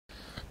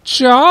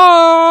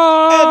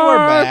Charge! And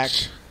we're back.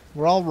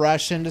 We're all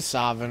rushing to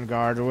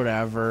Sovngarde or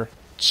whatever.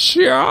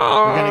 Charge!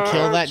 We're going to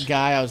kill that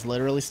guy I was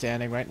literally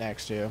standing right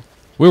next to.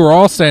 We were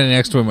all standing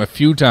next to him a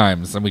few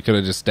times, and we could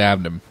have just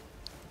stabbed him.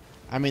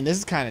 I mean, this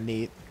is kind of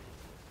neat.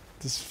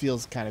 This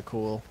feels kind of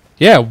cool.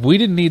 Yeah, we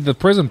didn't need the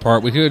prison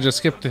part. We could have just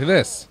skipped to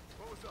this.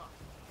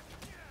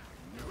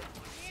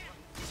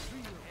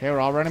 Okay, we're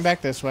all running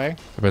back this way.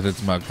 I bet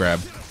it's mug grab.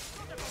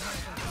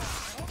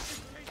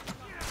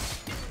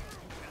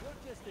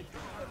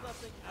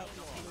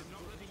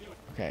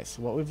 Okay,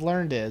 so what we've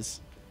learned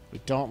is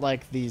we don't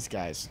like these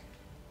guys.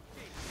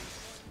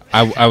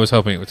 I was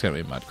hoping it was going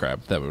to be mud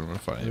crab. That would have been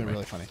funny. It's been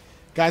really funny.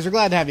 Guys, we're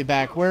glad to have you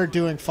back. We're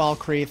doing Fall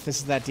Creek. This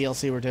is that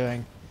DLC we're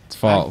doing. It's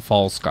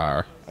Fall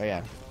Scar. Oh,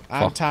 yeah.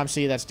 I'm Tom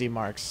C. That's D.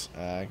 Marks.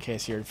 In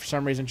case you're, for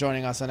some reason,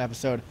 joining us on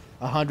episode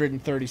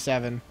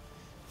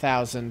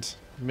 137,000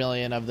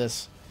 million of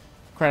this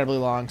incredibly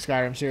long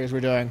Skyrim series we're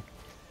doing.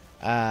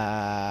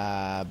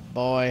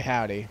 Boy,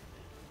 howdy. In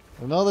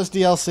the middle of this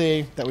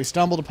DLC that we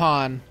stumbled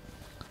upon,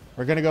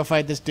 we're going to go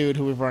fight this dude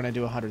who we've run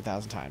into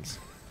 100,000 times.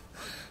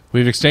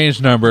 We've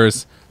exchanged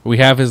numbers. We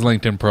have his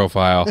LinkedIn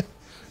profile.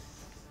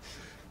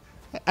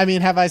 I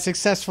mean, have I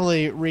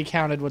successfully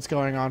recounted what's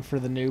going on for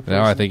the new person?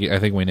 No, I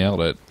think we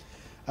nailed it.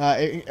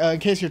 In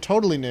case you're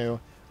totally new,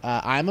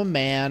 I'm a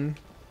man.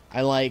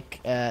 I like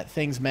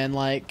things men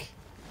like.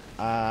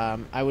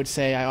 I would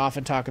say I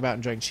often talk about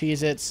enjoying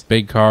Cheez-Its.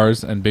 Big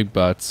cars and big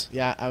butts.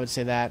 Yeah, I would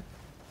say that.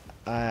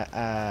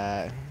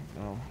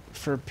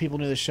 For people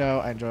new to the show,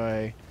 I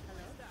enjoy...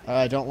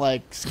 I don't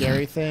like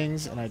scary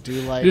things, and I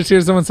do like... You just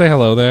hear someone say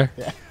hello there?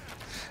 Yeah.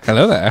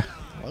 Hello there.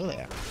 Hello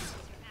there.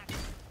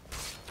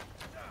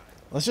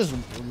 Let's just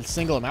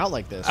single them out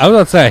like this. I was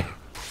about to say,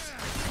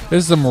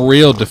 this is some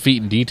real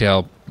defeat in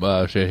detail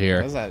shit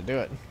here. That's how to do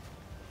it.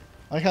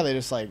 I like how they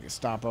just, like,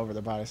 stomp over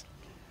their bodies.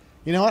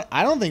 You know what?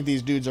 I don't think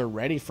these dudes are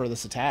ready for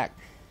this attack.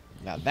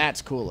 Now,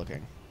 that's cool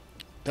looking.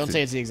 Don't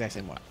say it's the exact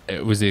same one.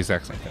 It was the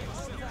exact same thing.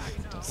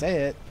 Don't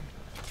say it.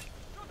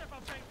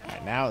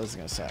 Alright, now this is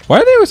going to suck. Why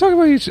are they always talking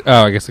about each...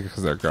 Oh, I guess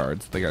because they're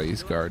guards. They gotta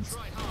use guards.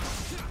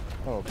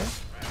 Oh, okay.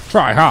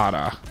 Try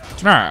harder.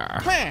 Nah.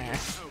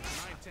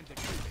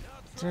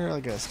 Is there,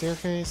 like, a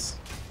staircase?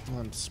 One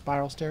of them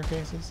spiral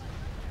staircases?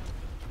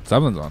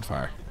 Something's on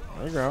fire.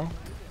 There you go.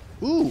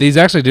 Ooh. These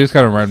actually do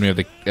kind of remind me of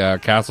the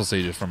castle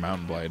sieges from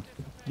Mountain Blade.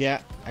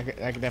 Yeah, I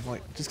could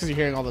definitely... Just because you're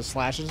hearing all those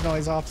slashes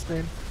noise off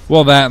screen?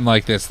 Well, that and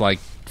like this like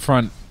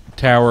front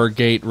tower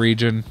gate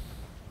region.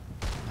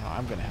 No,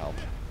 I'm going to help.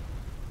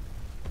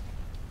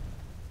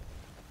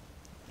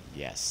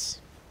 Yes.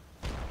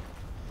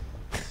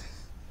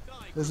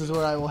 This is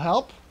where I will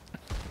help.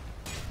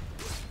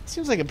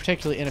 Seems like a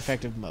particularly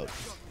ineffective moat.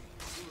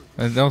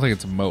 I don't think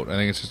it's a moat. I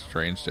think it's just a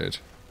drain stage.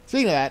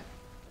 Speaking of that,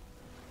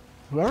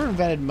 whoever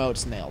invented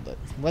moats nailed it.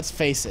 Let's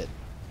face it.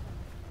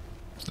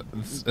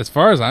 As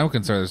far as I'm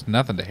concerned, there's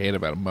nothing to hate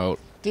about a moat.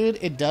 Dude,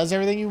 it does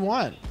everything you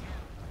want.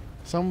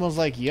 Someone was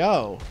like,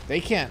 yo,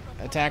 they can't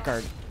attack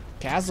our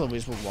castle if we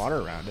just put water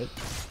around it.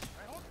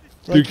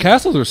 Dude,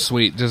 castles are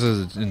sweet, just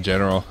as in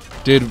general.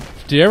 Dude,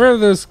 did you ever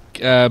have those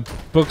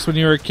books when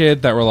you were a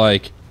kid that were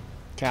like...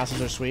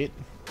 Castles are sweet?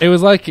 It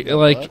was like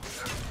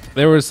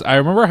there was... I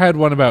remember I had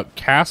one about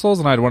castles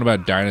and I had one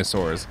about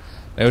dinosaurs.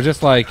 They were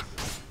just like...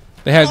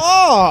 They had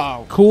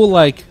cool,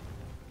 like,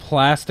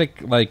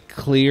 plastic, like,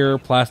 clear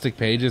plastic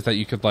pages that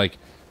you could, like,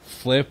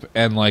 flip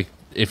and, like,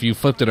 if you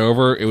flipped it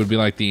over, it would be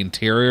like the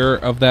interior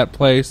of that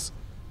place.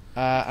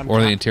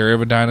 Or the interior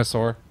of a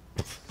dinosaur.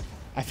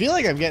 I feel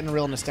like I'm getting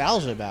real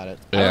nostalgia about it.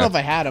 Yeah. I don't know if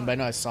I had them, but I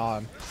know I saw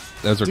them.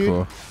 Those are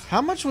cool.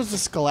 How much was the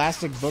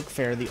Scholastic Book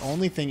Fair the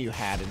only thing you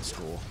had in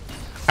school?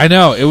 I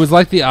know. It was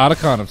like the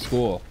Otakon of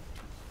school.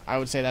 I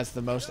would say that's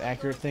the most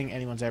accurate thing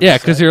anyone's ever Yeah,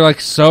 said. because you're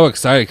like so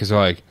excited because you're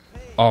like,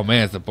 oh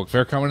man, is the book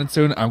fair coming in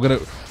soon? I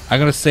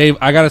gotta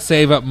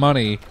save up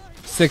money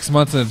 6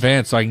 months in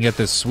advance so I can get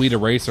this sweet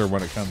eraser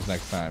when it comes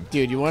next time.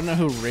 Dude, you want to know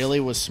who really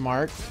was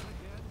smart?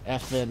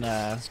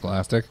 Effing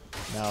Scholastic?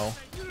 No.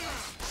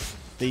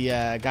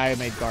 The guy who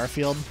made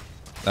Garfield.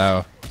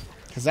 Oh.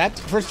 Because that,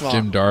 first of all...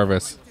 Jim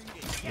Darvis.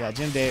 Yeah,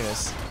 Jim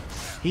Davis.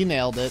 He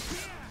nailed it.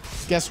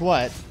 Guess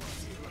what?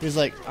 He was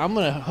like, I'm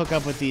going to hook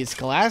up with these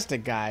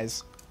Scholastic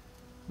guys.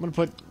 I'm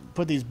going to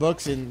put these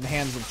books in the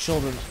hands of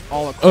children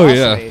all across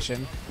the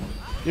nation.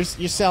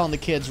 You're selling the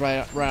kids right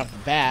off the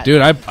bat.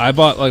 Dude, I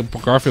bought like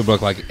Garfield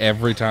book like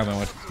every time I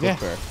went to the book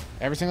fair.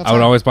 Every single time. I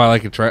would always buy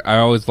like I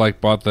always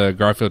like bought the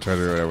Garfield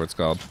treasure or whatever it's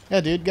called.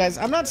 Yeah, dude, guys,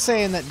 I'm not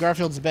saying that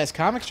Garfield's the best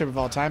comic strip of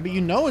all time, but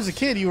you know, as a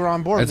kid, you were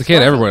on board. As a kid,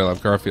 Garfield. everybody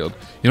loved Garfield.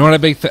 You know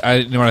what you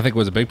know what I think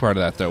was a big part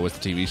of that though was the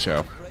TV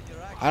show.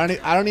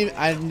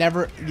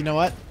 You know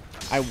what?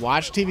 I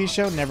watched TV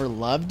show, never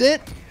loved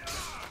it.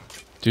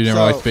 Dude, you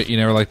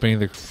never liked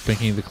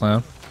Pinky the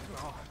Clown?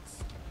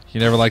 You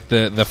never liked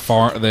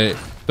the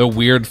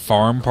weird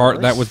farm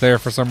part that was there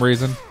for some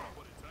reason?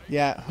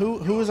 Yeah,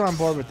 who was on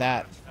board with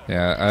that?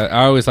 Yeah,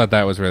 I always thought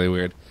that was really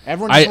weird.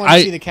 Everyone just wanted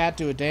to see the cat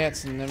do a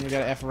dance, and then we got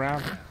to F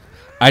around.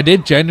 I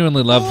did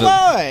genuinely love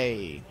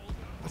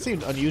That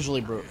seemed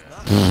unusually brutal.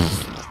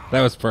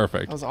 That was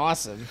perfect. That was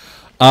awesome.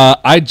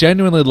 I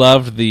genuinely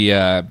loved the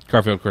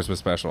Garfield Christmas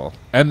special,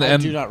 and I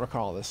do not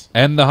recall this.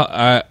 And the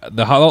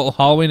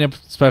Halloween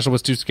special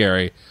was too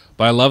scary,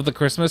 but I love the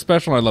Christmas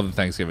special. And I love the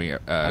Thanksgiving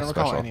special. I don't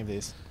recall any of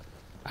these.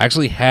 I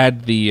actually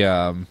had the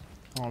on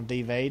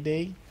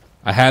DVD.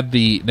 I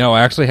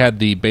actually had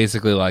the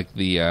basically like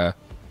the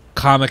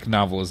comic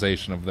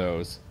novelization of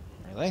those.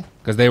 Really?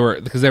 Because they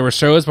were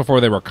shows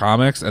before they were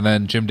comics, and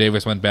then Jim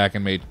Davis went back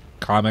and made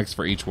comics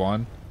for each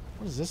one.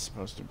 What is this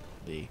supposed to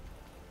be?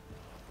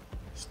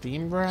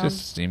 Steam ground?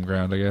 Just steam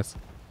ground, I guess.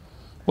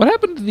 What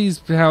happened to these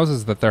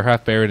houses that they're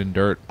half buried in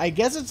dirt? I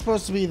guess it's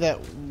supposed to be that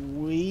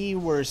we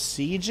were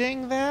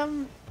sieging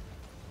them.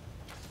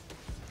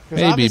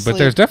 Maybe, but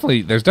there's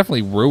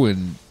definitely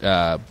ruined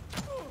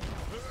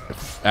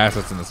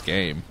assets in this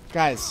game.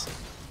 Guys,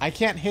 I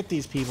can't hit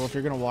these people if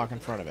you're gonna walk in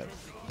front of it.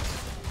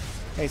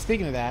 Hey,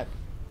 speaking of that,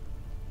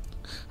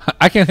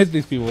 I can't hit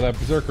these people without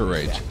Berserker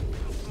Rage. Yeah.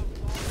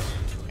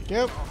 Thank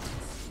you.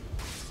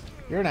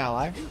 You're an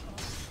ally.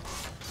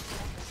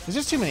 There's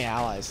just too many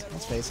allies.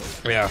 Let's face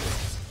it. Yeah.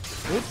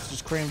 Oops,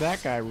 just creamed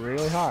that guy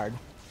really hard.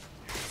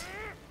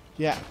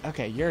 Yeah,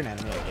 okay, you're an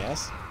enemy, I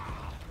guess.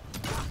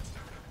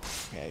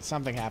 Okay,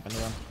 something happened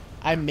to him.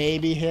 I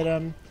maybe hit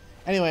him.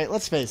 Anyway,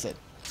 let's face it.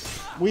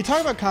 We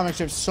talk about comic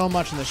strips so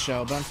much in the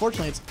show, but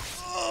unfortunately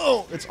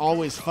it's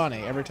always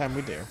funny every time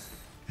we do.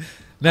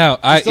 Now,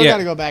 I still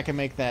gotta go back and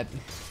make that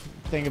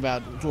thing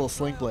about little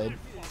Slink Blade.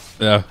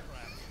 Yeah,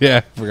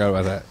 forgot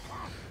about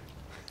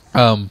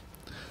that.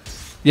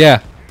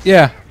 Yeah.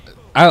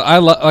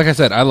 Like I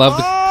said, I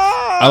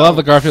love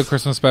the Garfield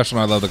Christmas special,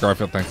 and I love the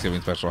Garfield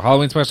Thanksgiving special.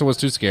 Halloween special was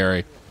too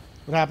scary.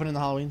 What happened in the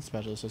Halloween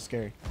special? It's so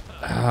scary.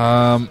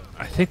 I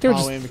think they were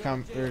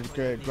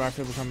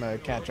Garfield become a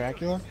cat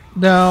Dracula?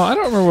 No, I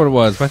don't remember what it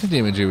was, but I think the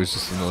imagery was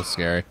just a little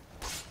scary.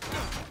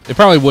 It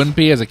probably wouldn't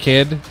be as a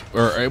kid,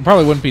 or it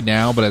probably wouldn't be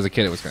now, but as a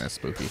kid it was kind of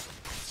spooky.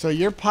 So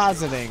you're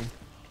positing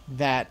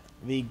that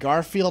the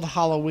Garfield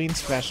Halloween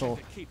special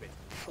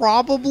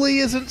probably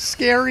isn't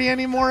scary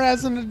anymore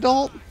as an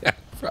adult? Yeah,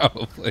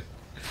 probably.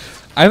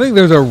 I think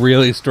there's a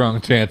really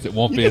strong chance it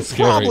won't be as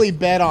scary. You can probably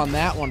bet on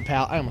that one,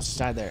 pal. I almost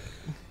died there.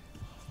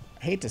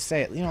 I hate to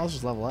say it. Let's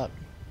just level up.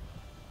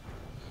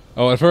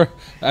 Oh, at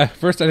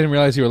first I didn't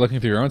realize you were looking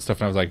through your own stuff,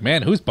 and I was like,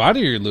 man, whose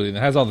body are you looting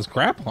that has all this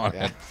crap on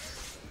it?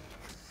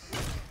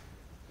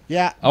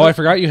 Yeah. Oh, I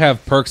forgot you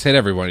have perks hit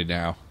everybody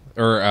now.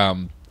 Or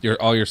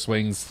all your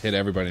swings hit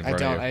everybody in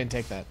front of you. I didn't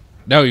take that.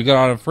 No, you got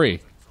on it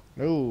free.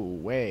 No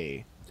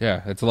way.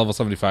 Yeah, it's a level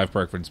 75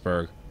 perk for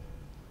Spurg.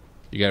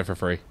 You get it for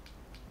free.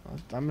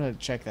 I'm going to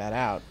check that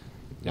out.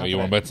 You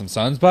want to bet some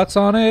Suns bucks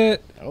on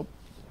it? Nope.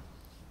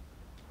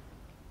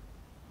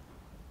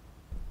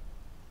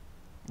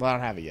 Well, I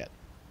don't have it yet.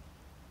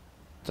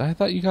 I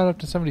thought you got up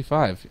to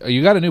 75. Oh,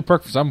 you got a new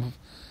perk for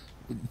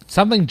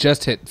something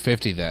just hit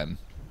 50 then.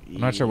 I'm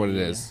not sure what it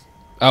is.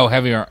 Oh,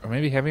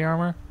 maybe heavy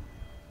armor?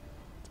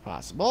 It's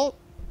possible.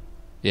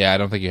 Yeah, I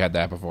don't think you had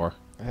that before.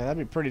 Yeah, that'd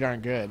be pretty darn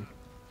good.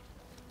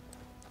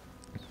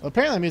 Well,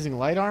 apparently I'm using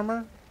light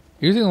armor.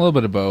 You're using a little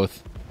bit of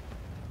both.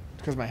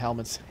 Because my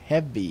helmet's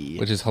heavy.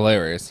 Which is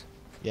hilarious.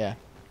 Yeah.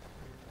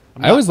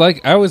 I always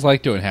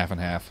like doing half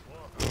and half.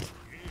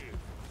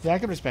 Yeah, I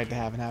can respect the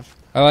half and half.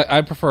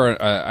 I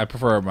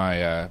prefer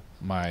my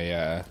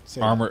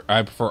armor.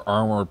 I prefer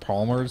armored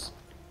palmers.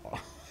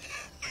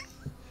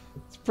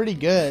 It's pretty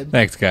good.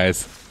 Thanks,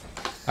 guys.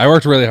 I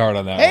worked really hard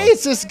on that. Hey, one.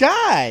 it's this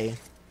guy.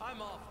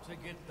 I'm off to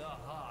get the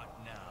heart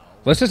now.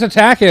 Let's just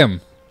attack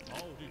him.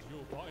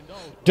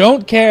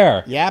 Don't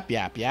care. Yap.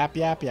 Look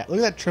at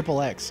that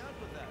triple X.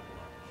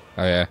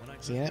 Oh yeah.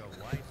 Seen it?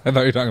 I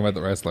thought you were talking about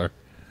the wrestler.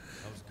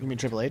 You mean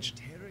Triple H?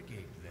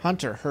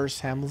 Hunter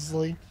Hearst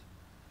Helmsley.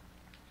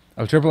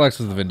 Oh, Triple X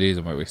was the Vin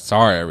Diesel movie.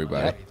 Sorry,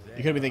 everybody. Yep.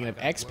 You could be thinking of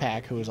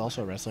X-Pac, who is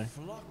also a wrestler.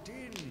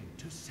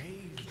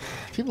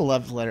 People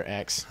love the letter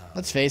X.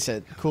 Let's face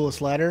it,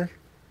 coolest letter,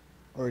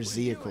 or is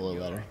Z a cooler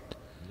letter?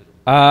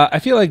 I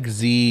feel like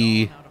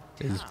Z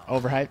is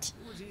overhyped.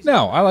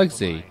 No, I like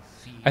Z.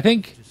 I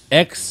think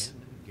X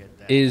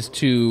is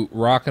to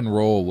rock and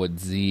roll what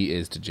Z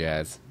is to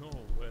jazz.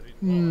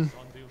 I'm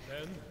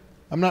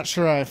not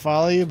sure I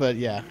follow you, but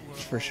yeah,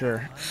 for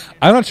sure.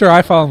 I'm not sure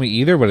I follow me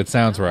either, but it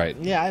sounds right.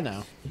 Yeah, I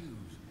know.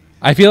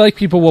 I feel like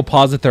people will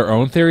posit their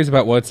own theories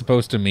about what it's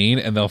supposed to mean,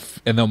 and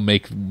they'll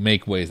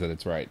make ways that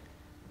it's right.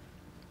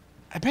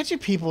 I bet you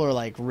people are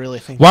like really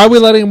thinking. Why are we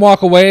letting him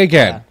walk away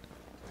again?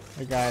 Yeah.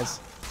 Hey guys.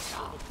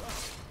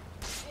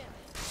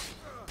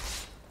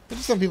 But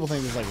just some people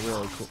think it's like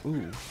really cool.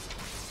 Ooh.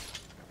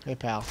 Hey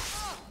pal.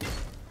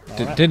 Right.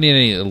 Didn't need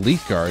any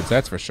elite guards,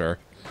 that's for sure.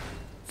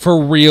 For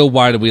real,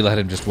 why did we let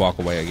him just walk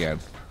away again?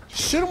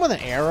 Shoot him with an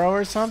arrow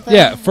or something?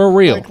 Yeah, for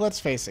real. Like, let's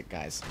face it,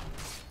 guys.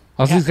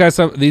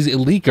 Also, these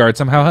elite guards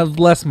somehow have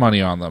less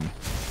money on them.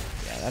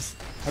 Yeah,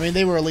 I mean,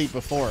 they were elite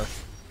before.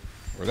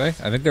 Were they?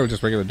 I think they were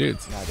just regular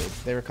dudes. No, dude.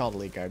 They were called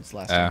elite guards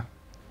last time.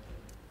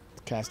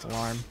 Cast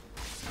alarm.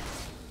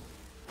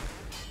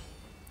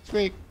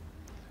 Squeak.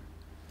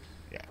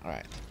 Yeah,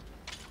 alright.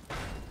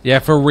 Yeah,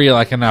 for real,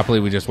 I cannot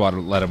believe we just let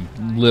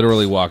him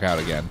literally walk out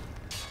again.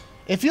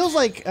 It feels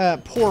like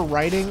poor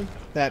writing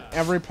that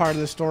every part of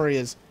the story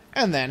is,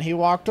 and then he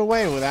walked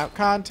away without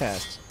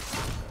contest.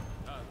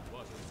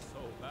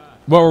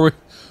 What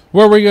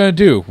were we gonna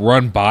do?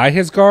 Run by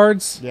his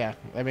guards? Yeah,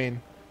 I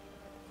mean...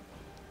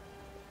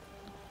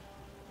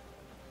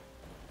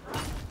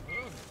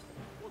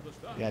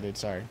 Yeah, dude,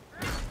 sorry.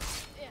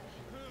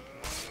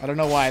 I don't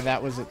know why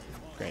that was...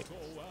 Great.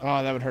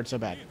 Oh, that would hurt so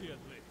bad.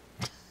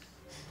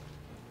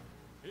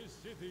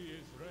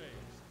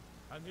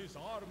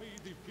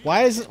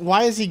 Why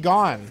is he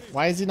gone?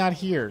 Why is he not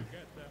here?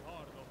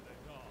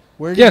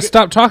 Where? Yeah,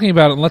 stop talking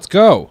about it and let's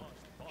go.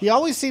 He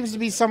always seems to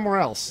be somewhere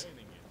else.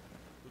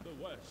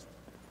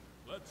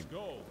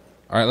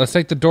 All right, let's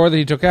take the door that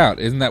he took out.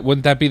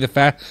 Wouldn't that be the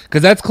fact?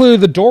 Because that's clearly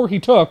the door he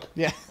took.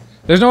 Yeah.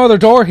 There's no other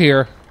door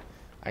here.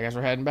 I guess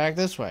we're heading back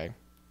this way.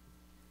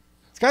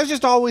 This guy's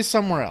just always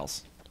somewhere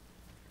else.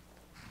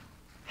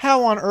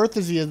 How on earth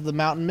is he at the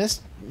mountain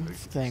mist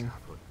thing?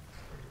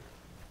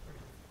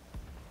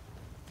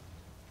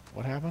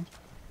 What happened?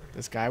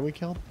 This guy we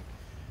killed?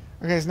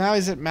 Okay, so now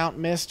he's at Mount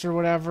Mist or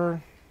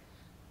whatever.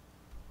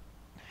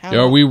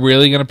 Yo, are we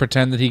really going to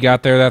pretend that he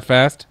got there that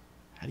fast?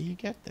 How do you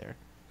get there?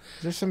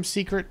 Is there some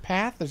secret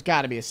path? There's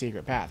got to be a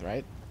secret path,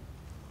 right?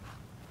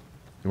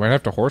 You might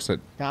have to horse it.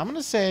 Now, I'm going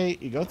to say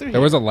you go through here.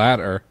 There was a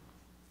ladder.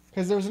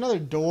 Because there was another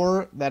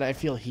door that I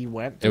feel he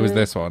went through. It was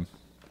this one.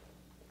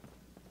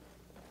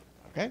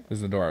 Okay. This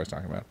is the door I was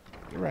talking about.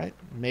 You're right.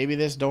 Maybe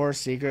this door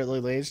secretly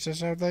leads to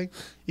something.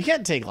 You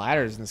can't take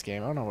ladders in this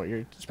game. I don't know what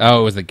you're...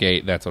 Oh, it was the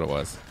gate. That's what it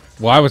was.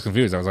 Well, I was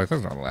confused. I was like,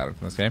 there's not a ladder in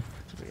this game.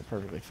 It's like a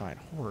perfectly fine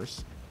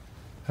horse.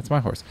 That's my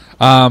horse.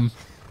 You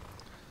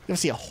ever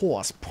see a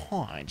horse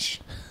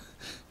punch?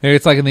 Maybe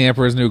it's like in the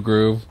Emperor's New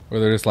Groove, where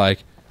they're just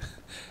like,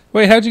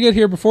 wait, how'd you get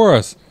here before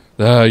us?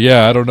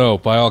 Yeah, I don't know.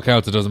 By all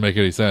accounts, it doesn't make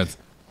any sense.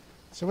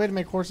 So way to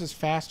make horses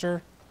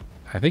faster?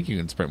 I think you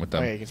can sprint with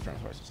them. Oh, yeah, you can sprint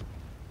with horses.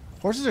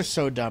 Horses are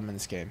so dumb in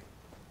this game.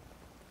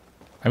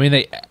 I mean,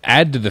 they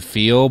add to the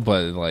feel,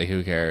 but, like,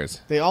 who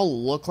cares? They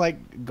all look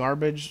like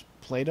garbage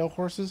Play-Doh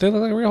horses? They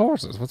look like real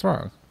horses. What's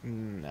wrong?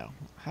 No.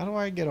 How do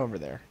I get over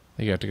there?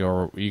 You have to go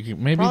over... You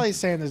can maybe... Probably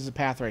saying there's a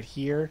path right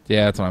here.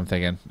 Yeah, that's what I'm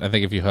thinking. I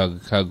think if you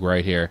hug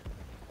right here.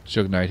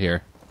 Suge Knight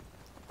here.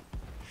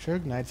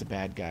 Suge Knight's a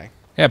bad guy.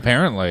 Yeah,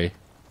 apparently.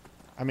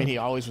 I mean, he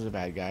always was a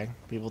bad guy.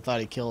 People thought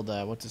he killed,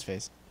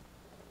 what's-his-face?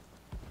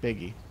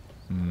 Biggie.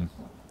 Hmm.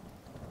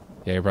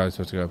 Yeah, you're probably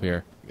supposed to go up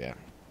here. Yeah.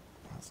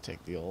 Let's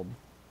take the old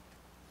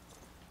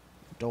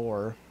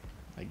door,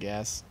 I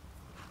guess.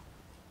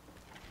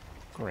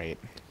 Great.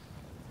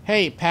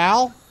 Hey,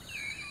 pal.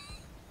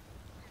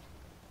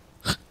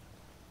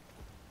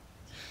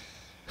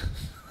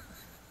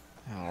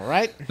 All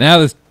right. Now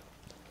this...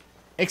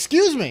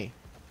 Excuse me.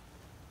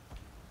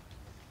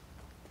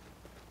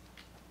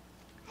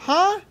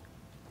 Huh?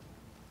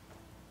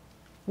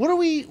 What are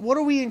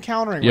we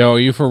encountering? Yo, are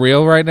you for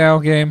real right now,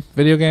 game?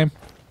 Video game?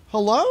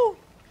 Hello?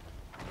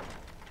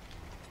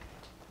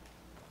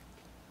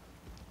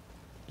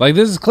 Like,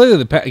 this is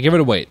clearly the... Give it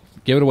a wait.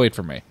 Give it a wait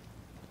for me.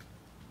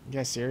 You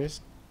guys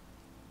serious?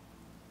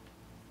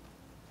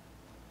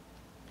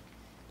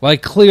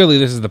 Like, clearly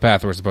this is the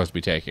path we're supposed to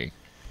be taking.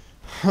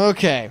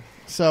 Okay.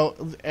 So,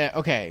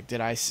 okay.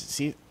 Did I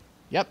see?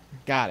 Yep.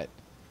 Got it.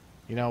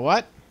 You know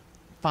what?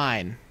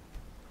 Fine.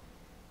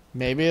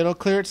 Maybe it'll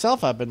clear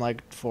itself up in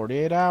like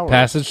 48 hours.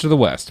 Passage to the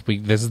west.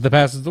 This is the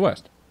passage to the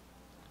west.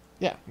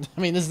 Yeah. I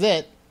mean, this is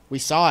it. We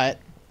saw it.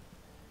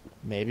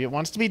 Maybe it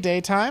wants to be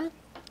daytime.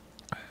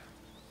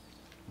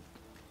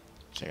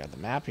 Check out the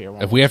map here.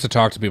 If we have to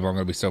talk to people, I'm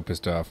going to be so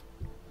pissed off.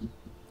 I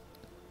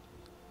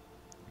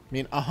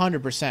mean,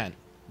 100%.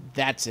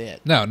 That's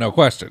it. No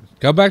question.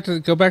 Go back to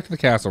the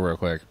castle real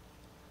quick.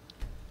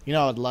 You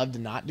know, I'd love to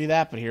not do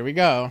that, but here we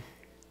go.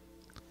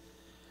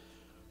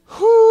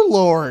 Whew,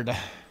 Lord.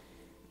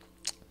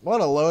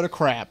 What a load of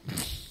crap.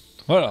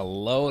 What a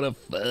load of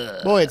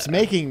fun. Boy, it's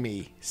making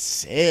me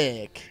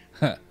sick.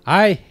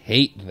 I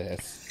hate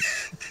this.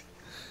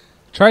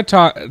 Try.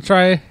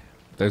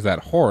 There's that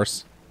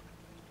horse.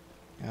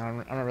 I'm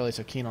not really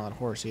so keen on that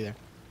horse either.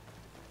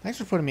 Thanks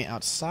for putting me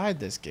outside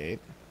this gate.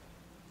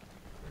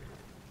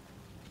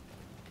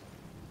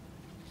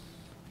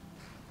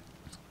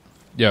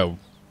 Yo.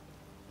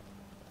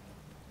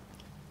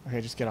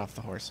 Okay, just get off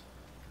the horse.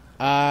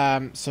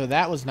 So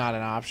that was not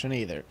an option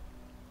either.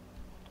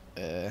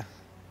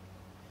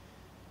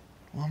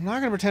 Well, I'm not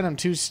gonna pretend I'm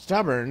too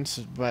stubborn,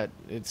 but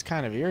it's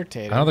kind of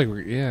irritating. I don't think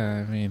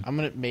I mean...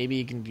 Maybe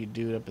you can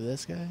do it up with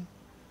this guy? I don't even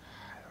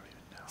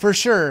know. For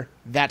sure,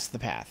 that's the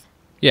path.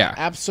 Yeah.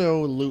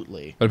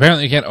 Absolutely. But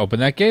apparently you can't open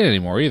that gate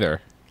anymore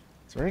either.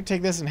 So we're gonna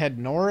take this and head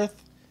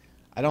north.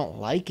 I don't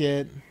like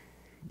it,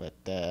 but,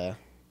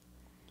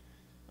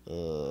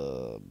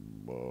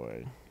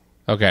 boy.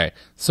 Okay,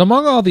 so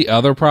among all the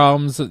other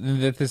problems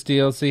that this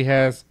DLC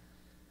has,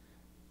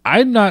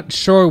 I'm not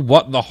sure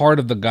what the Heart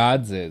of the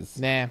Gods is.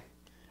 Nah.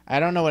 I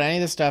don't know what any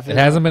of this stuff is. It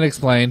hasn't been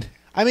explained.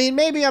 I mean,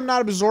 maybe I'm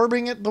not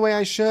absorbing it the way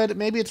I should.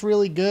 Maybe it's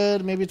really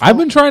good. Maybe it's... I've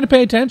been trying to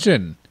pay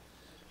attention.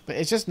 But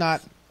it's just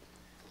not...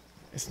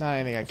 It's not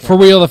anything I care For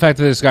real, the fact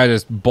that this guy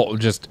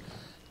just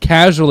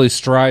casually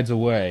strides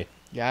away.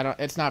 Yeah, I don't.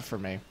 It's not for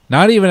me.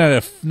 Not even at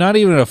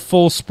a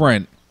full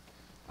sprint.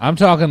 I'm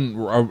talking.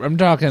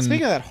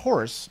 Speaking of that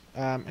horse,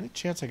 any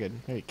chance I could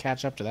maybe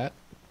catch up to that?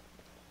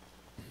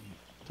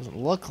 Doesn't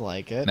look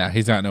like it. Nah,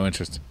 he's got no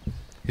interest.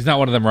 He's not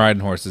one of them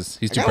riding horses.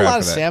 He's too I got a proud lot for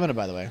of that. stamina,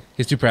 by the way.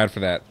 He's too proud for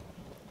that.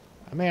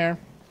 I'm here.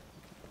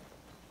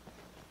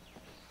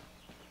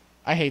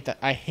 I hate that.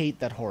 I hate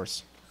that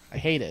horse. I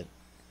hate it.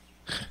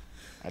 All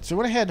right, so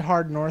we're gonna head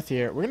hard north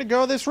here. We're gonna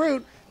go this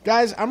route,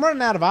 guys. I'm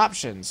running out of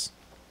options.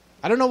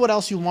 I don't know what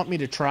else you want me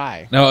to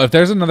try. No, if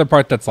there's another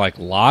part that's like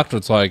locked,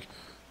 it's like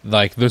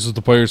this is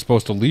the player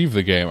supposed to leave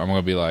the game. I'm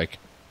gonna be like,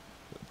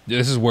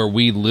 this is where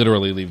we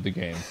literally leave the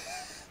game.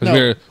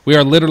 No. We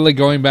are literally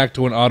going back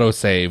to an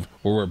autosave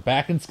where we're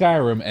back in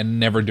Skyrim and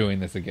never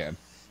doing this again.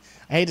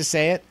 I hate to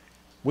say it,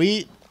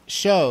 we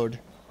showed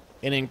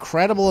an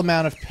incredible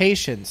amount of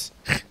patience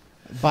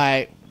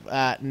by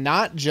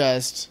not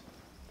just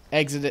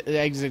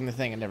exiting the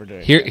thing and never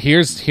doing it.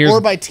 Here's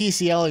or by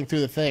TCLing through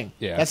the thing.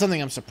 Yeah. That's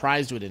something I'm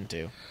surprised we didn't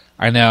do.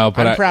 I know,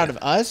 but I'm proud of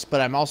us, but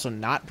I'm also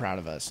not proud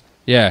of us.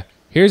 Yeah.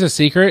 Here's a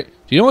secret.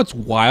 Do you know what's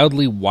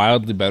wildly,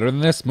 wildly better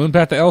than this?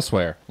 Moonpath to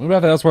Elsewhere.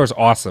 Moonpath to Elsewhere is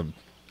awesome.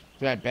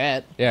 I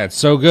bet. Yeah, it's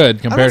so good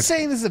I'm compared. not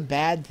saying this is a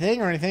bad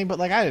thing or anything, but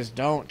like I just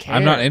don't care.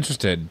 I'm not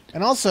interested.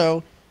 And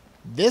also,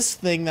 this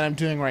thing that I'm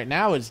doing right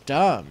now is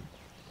dumb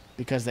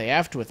because they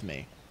effed with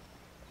me.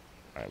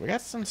 All right, we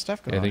got some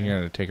stuff going I on. think here.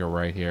 you're gonna take a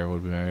right here.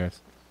 Would be my guess.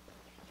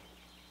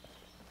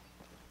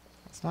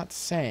 It's not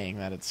saying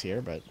that it's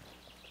here, but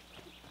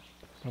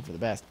hope for the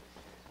best.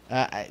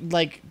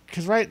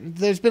 Because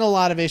there's been a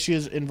lot of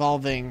issues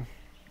involving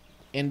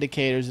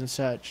indicators and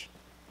such.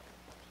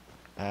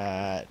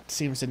 It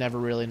seems to never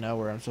really know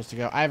where I'm supposed to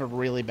go. I have a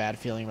really bad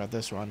feeling about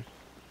this one.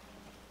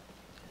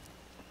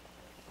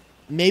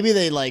 Maybe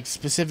they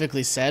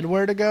specifically said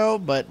where to go,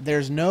 but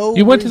there's no.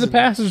 You went to the reason.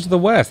 passage to the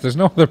west. There's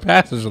no other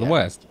passage to the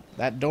west.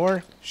 That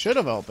door should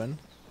have opened.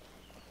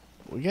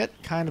 We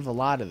get kind of a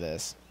lot of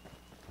this.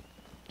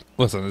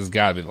 Listen, this has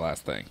got to be the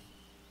last thing.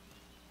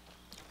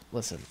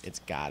 Listen, it's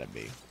gotta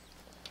be.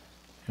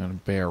 You're gonna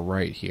bear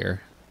right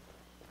here.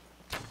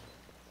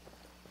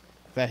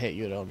 If that hit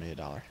you, it owed me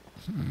 $1.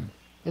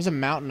 There's a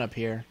mountain up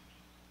here.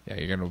 Yeah,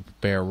 you're gonna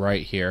bear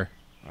right here.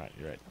 All right,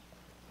 you're right.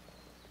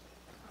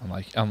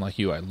 Unlike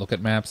you, I look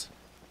at maps.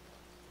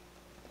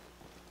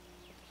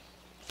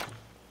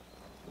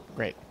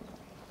 Great.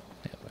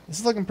 This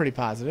is looking pretty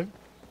positive.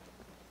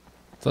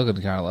 It's looking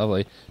kind of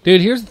lovely,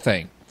 dude. Here's the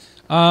thing.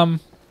 Actually,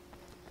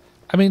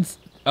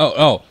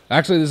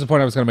 this is a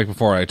point I was gonna make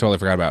before. I totally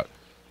forgot about.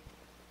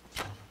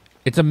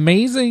 It's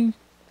amazing.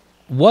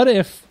 What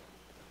if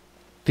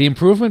the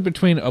improvement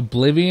between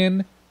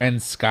Oblivion and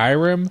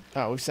Skyrim?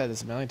 Oh, we've said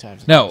this a million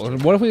times. No,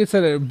 what if we had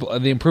said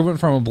the improvement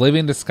from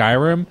Oblivion to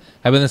Skyrim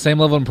had been the same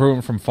level of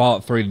improvement from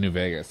Fallout 3 to New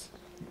Vegas?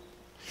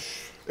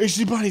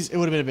 HD bunnies, it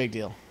would have been a big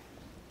deal.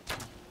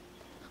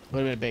 Would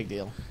have been a big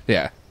deal.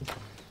 Yeah,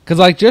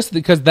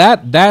 because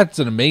that's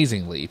an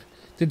amazing leap.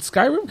 Did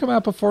Skyrim come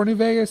out before New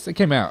Vegas? It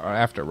came out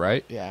after,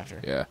 right? Yeah,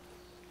 after. Yeah,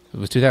 it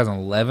was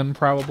 2011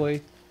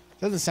 probably.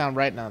 Doesn't sound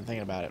right now I'm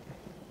thinking about it.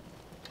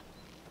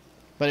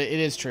 But it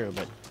is true.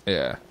 But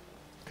Yeah,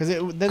 because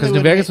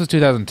New Vegas was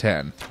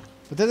 2010.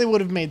 But then they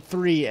would have made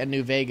 3 at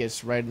New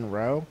Vegas right in a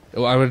row.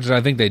 Well,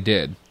 I think they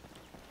did.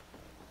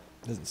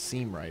 Doesn't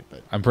seem right,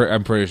 but I'm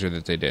pretty sure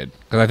that they did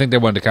because I think they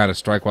wanted to kind of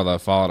strike while the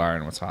Fallout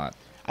Iron was hot.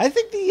 I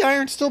think the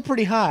iron's still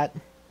pretty hot.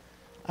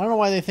 I don't know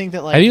why they think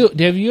that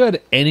Have you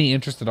had any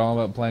interest at all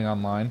about playing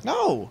online?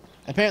 No.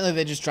 Apparently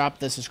they just dropped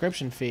the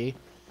subscription fee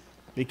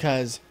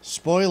because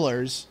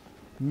spoilers.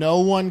 No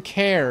one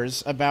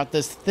cares about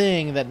this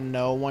thing that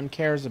no one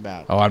cares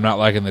about. Oh, I'm not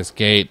liking this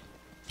gate.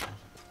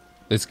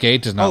 This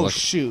gate does not Oh, look...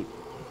 shoot.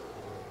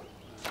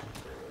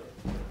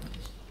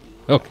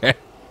 Okay.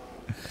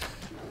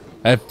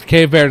 That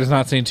cave bear does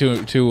not seem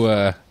too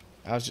I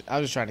was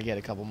just trying to get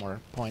a couple more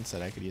points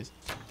that I could use.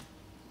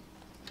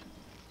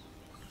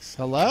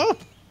 Hello?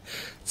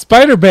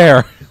 Spider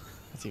bear!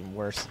 That's even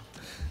worse.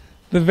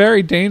 The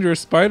very dangerous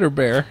spider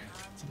bear.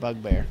 It's a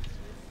bugbear.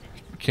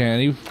 Can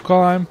he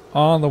climb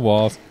on the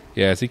walls?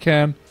 Yes, he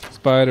can.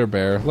 Spider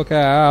bear. Look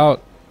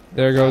out.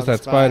 There goes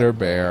that spider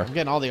bear. I'm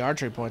getting all the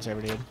archery points I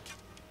ever did.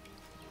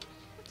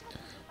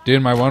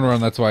 Dude, my one run,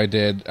 that's what I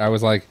did. I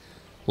was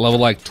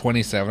level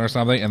 27 or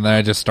something, and then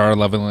I just started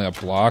leveling up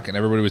block, and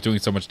everybody was doing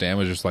so much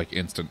damage, just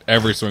instant.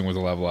 Every swing was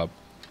a level up.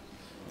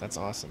 That's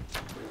awesome.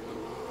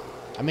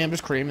 I mean, I'm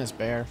just creaming this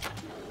bear.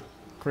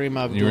 Cream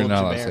up. You were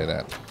not allowed to say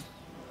that.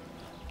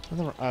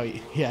 Oh,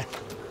 yeah.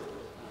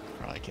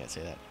 Probably can't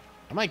say that.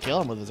 I might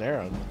kill him with his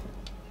arrow.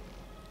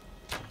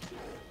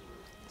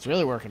 It's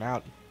really working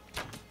out.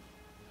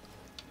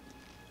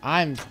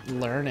 I'm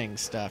learning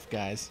stuff,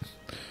 guys.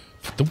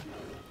 Ooh,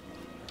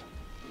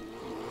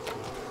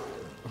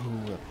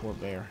 that poor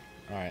bear.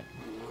 Alright.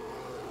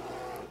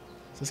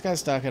 So this guy's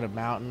stuck in a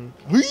mountain.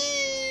 Whee!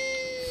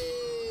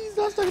 He's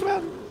not stuck in a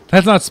mountain.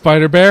 That's not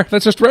spider bear.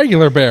 That's just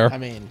regular bear. I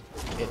mean,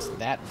 it's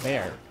that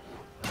bear.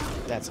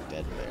 That's a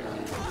dead bear.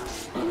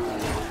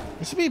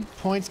 There should be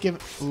points given.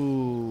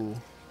 Ooh.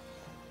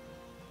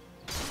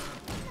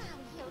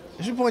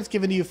 There should be points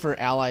given to you for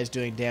allies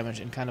doing damage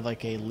in kind of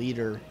like a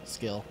leader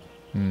skill.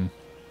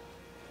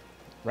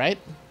 Right?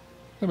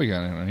 That'd be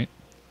kind of neat.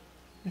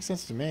 Makes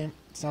sense to me.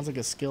 Sounds like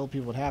a skill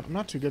people would have. I'm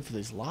not too good for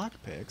these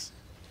lockpicks.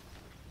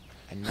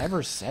 I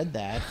never said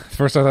that.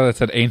 First I thought it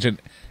said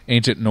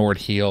ancient Nord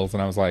heals,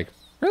 and I was like,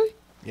 really?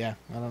 Yeah,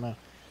 I don't know.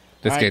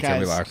 This All right, gate's gonna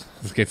be guys. locked.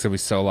 This gate's gonna be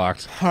so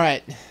locked. All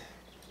right.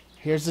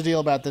 Here's the deal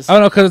about this. Oh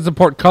no, because it's a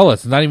portcullis.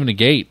 It's not even a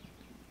gate.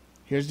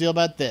 Here's the deal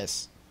about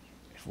this.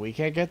 If we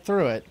can't get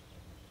through it,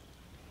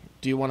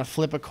 do you want to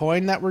flip a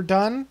coin that we're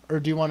done,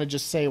 or do you want to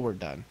just say we're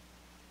done?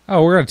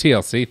 Oh, we're gonna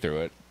TLC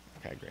through it.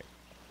 Okay, great.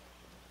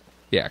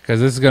 Yeah, because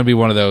this is gonna be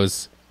one of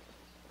those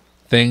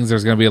things.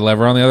 There's gonna be a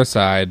lever on the other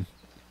side.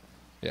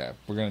 Yeah,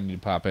 we're gonna need to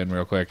pop in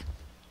real quick.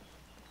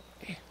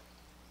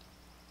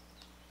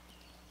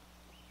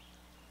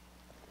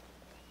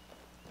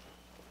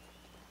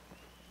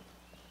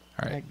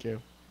 All right. Thank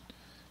you.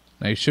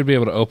 Now you should be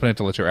able to open it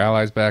to let your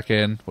allies back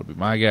in, would be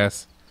my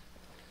guess.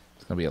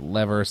 It's going to be a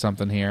lever or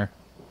something here.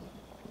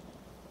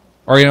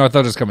 Or you know what,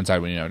 they'll just come inside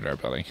when you enter our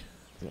building.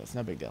 Yeah, it's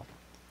no big deal.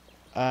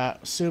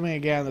 Assuming,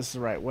 again, this is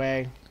the right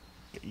way.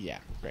 Yeah,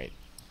 great.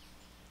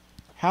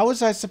 How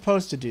was I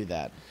supposed to do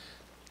that?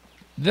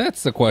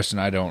 That's the question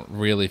I don't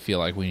really feel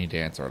like we need to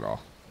answer at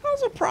all. I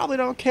also probably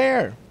don't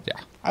care. Yeah.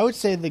 I would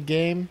say the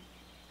game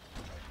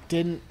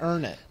didn't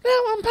earn it.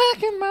 Now I'm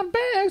packing my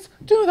bags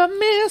to the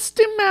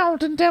Misty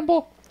Mountain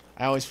Temple.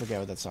 I always forget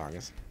what that song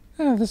is.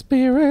 And the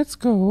spirits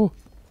go.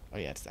 Oh,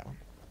 yeah, it's that one.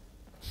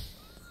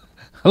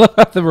 I love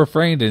how the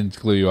refrain didn't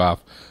clue you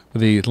off,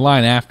 but the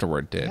line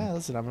afterward did. Yeah,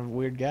 listen, I'm a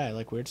weird guy. I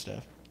like weird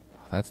stuff.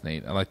 That's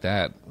neat. I like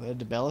that. The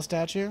DeBella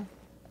statue?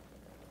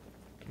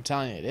 I'm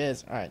telling you, it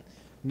is. All right.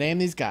 Name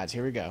these gods.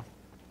 Here we go.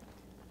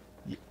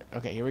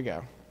 Okay, here we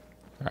go.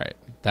 All right.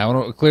 That one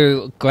was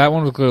clearly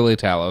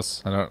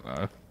Talos. I don't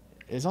know.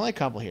 There's only a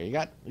couple here. You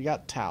got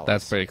Talos.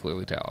 That's very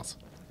clearly Talos.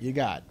 You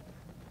got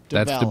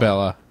That's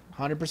DeBella.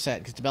 100%,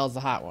 because DeBella's the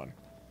hot one.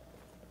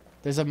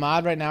 There's a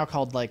mod right now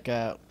called, like,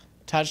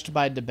 Touched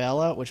by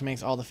DeBella, which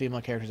makes all the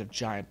female characters have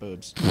giant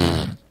boobs.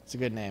 It's a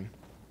good name.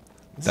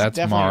 This is That's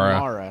definitely Mara.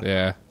 Mara.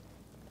 Yeah.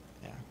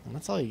 Yeah, and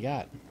that's all you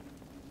got.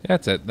 Yeah,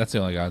 that's it. That's the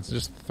only gods.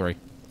 Just 3.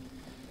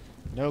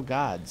 No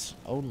gods,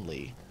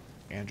 only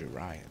Andrew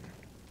Ryan.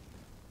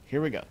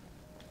 Here we go.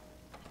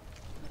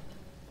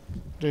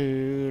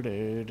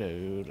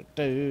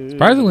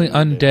 Surprisingly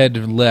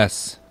undead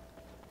less.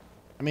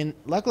 I mean,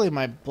 luckily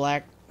my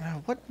black...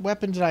 what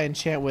weapon did I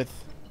enchant with?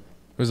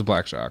 It was a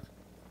black shock.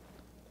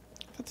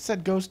 I thought this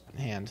said ghost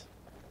hand.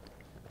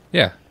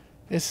 Yeah.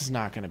 This is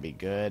not going to be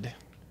good.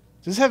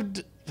 Does it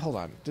have... hold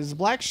on. Does the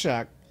black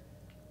shock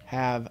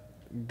have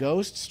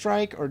ghost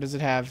strike, or does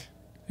it have...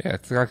 Yeah,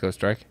 it's got Ghost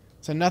Strike.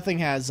 So nothing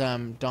has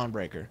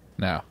Dawnbreaker.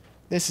 No.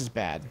 This is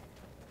bad.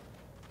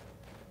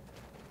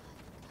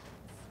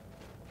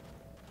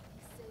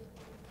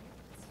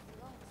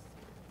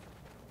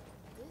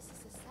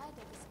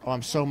 Oh,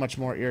 I'm so much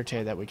more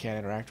irritated that we can't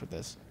interact with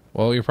this.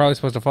 Well, you're probably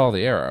supposed to follow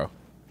the arrow.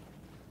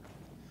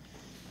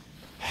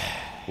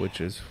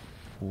 Which is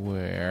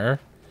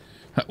where...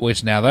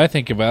 Which, now that I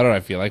think about it,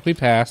 I feel like we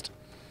passed.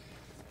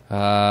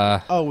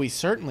 Oh, we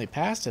certainly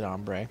passed it,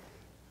 Ombre.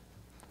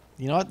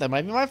 You know what? That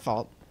might be my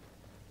fault.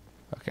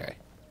 Okay.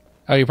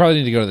 Oh, you probably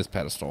need to go to this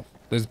pedestal.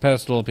 There's a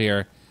pedestal up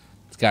here.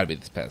 It's got to be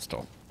this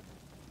pedestal.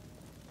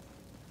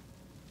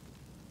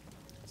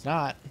 It's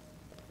not.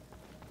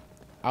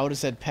 I would have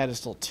said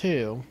pedestal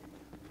 2.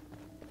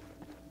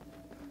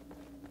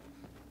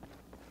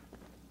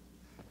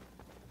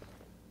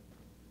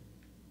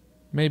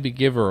 Maybe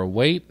give her a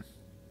weight.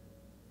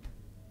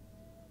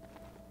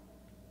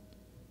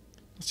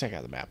 Let's check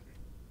out the map.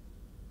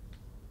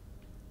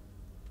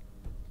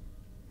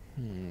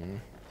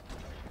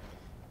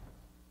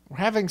 We're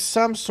having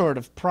some sort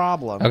of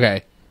problem.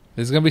 Okay.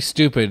 This is going to be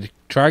stupid.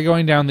 Try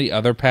going down the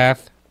other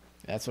path.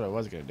 That's what I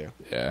was going to do.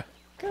 Yeah.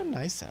 Look how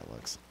nice that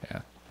looks.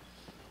 Yeah.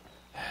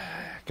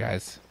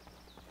 Guys.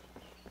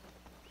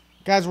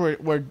 Guys,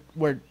 we're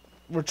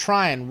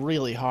trying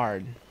really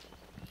hard.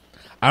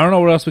 I don't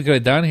know what else we could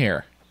have done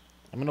here.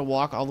 I'm going to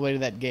walk all the way to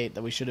that gate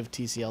that we should have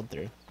TCL'd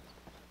through.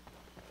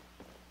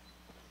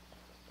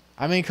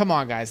 I mean, come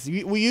on, guys.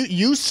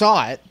 You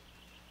saw it.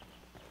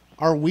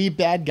 Are we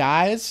bad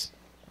guys?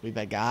 We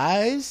bad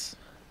guys?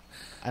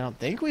 I don't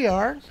think we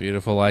are.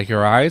 Beautiful like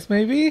your eyes,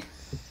 maybe?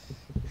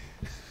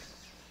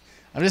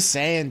 I'm just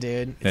saying,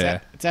 dude.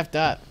 Yeah. It's effed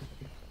up.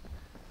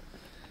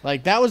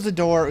 Like, that was the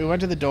door. We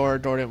went to the door.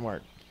 Door didn't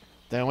work.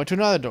 Then we went to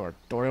another door.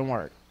 Door didn't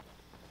work.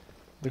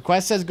 The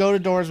quest says go to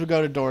doors. We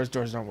go to doors.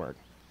 Doors don't work.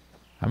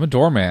 I'm a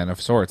doorman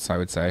of sorts, I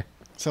would say.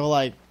 So,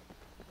 like...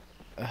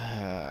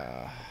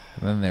 And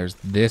then there's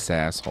this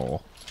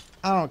asshole.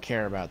 I don't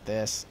care about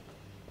this.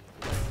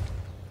 I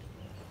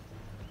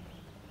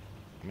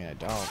mean, I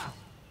don't.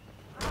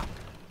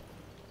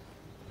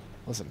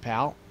 Listen,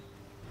 pal.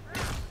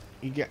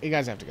 You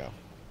guys have to go. You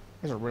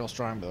guys are real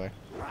strong, by the way.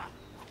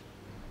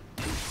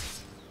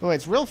 Oh,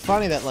 it's real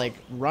funny that, like,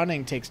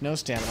 running takes no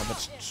stamina,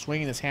 but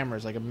swinging this hammer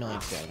is like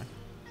 1,000,000 stamina.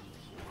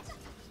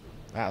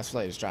 Wow, this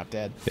lady just dropped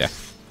dead. Yeah.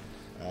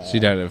 She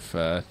died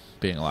of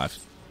being alive.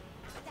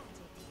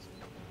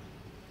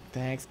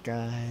 Thanks,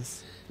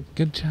 guys.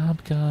 Good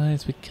job,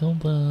 guys. We killed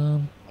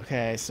them.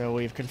 Okay, so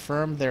we've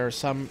confirmed there are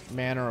some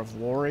manner of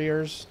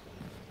warriors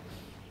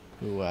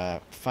who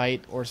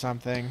fight or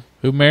something.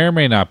 Who may or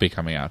may not be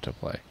coming out to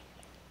play.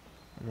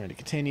 I'm going to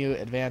continue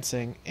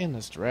advancing in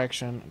this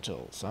direction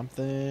until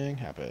something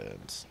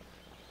happens.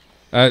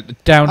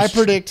 Downed, I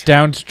predict...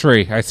 Downed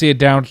tree. I see a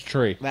downed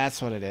tree.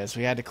 That's what it is.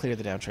 We had to clear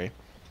the down tree.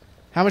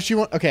 How much do you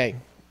want... Okay.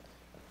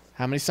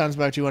 How many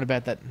SonsOfVidya do you want to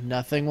bet that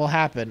nothing will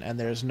happen and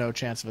there's no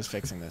chance of us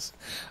fixing this?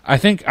 I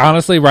think,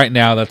 honestly, right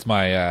now, that's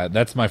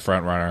my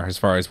front runner as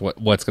far as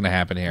what's going to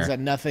happen here. Is that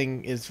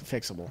nothing is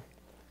fixable.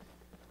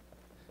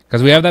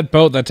 Because we have that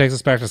boat that takes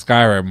us back to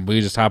Skyrim.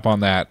 We just hop on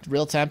that.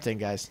 Real tempting,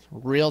 guys.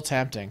 Real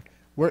tempting.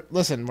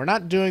 Listen, we're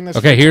not doing this...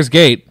 Okay, here's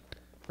gate.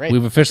 Great.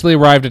 We've officially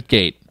arrived at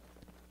gate.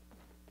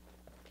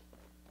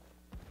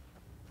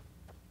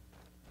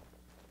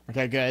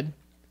 Okay, good.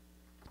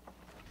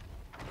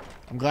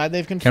 I'm glad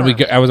they've confirmed.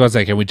 Can we? I was about to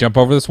say, can we jump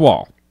over this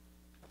wall?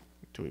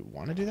 Do we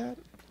want to do that?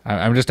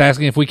 I'm just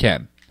asking if we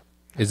can.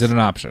 Is it an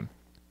option?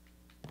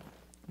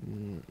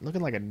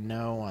 Looking like a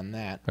no on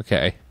that.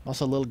 Okay.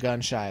 Also, a little gun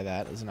shy of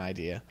that is an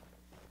idea.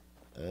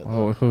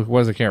 Well, what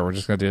does it care? We're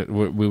just gonna do it.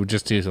 We would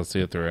just see it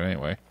through it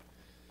anyway.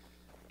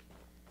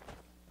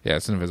 Yeah,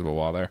 it's an invisible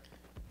wall there.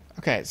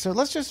 Okay, so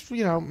let's just,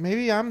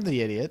 maybe I'm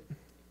the idiot.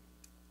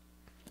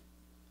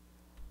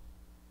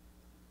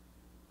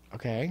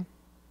 Okay.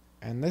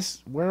 And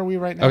this, where are we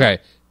right now? Okay,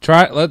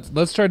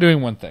 let's try doing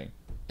one thing.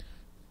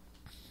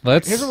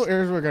 Here's what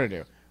we're gonna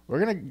do. We're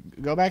gonna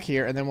go back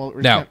here, and then we'll...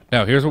 No,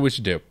 here's what we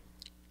should do.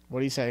 What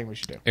are you saying we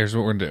should do? Here's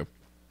what we're gonna do.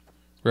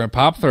 We're gonna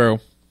pop through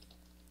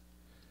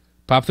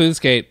this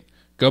gate,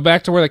 go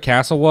back to where the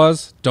castle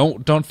was.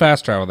 Don't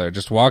fast travel there.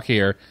 Just walk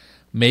here.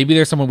 Maybe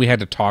there's someone we had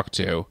to talk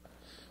to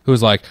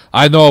who's like,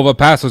 I know of a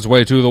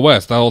passageway to the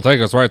west that'll take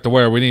us right to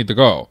where we need to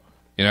go.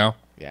 You know?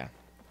 Yeah.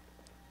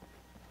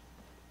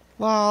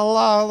 La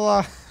la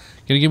la.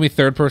 Can you give me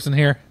third person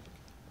here?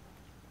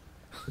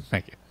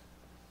 Thank you.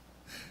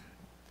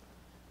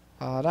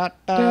 I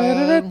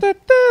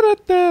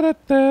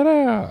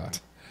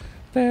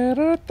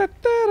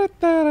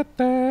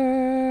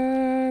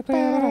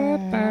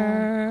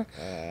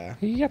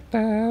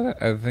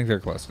think they're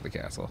close to the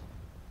castle.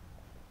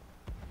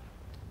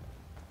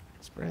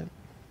 Sprint.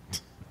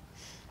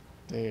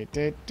 Okay,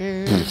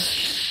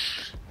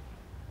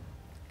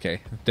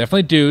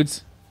 definitely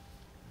dudes.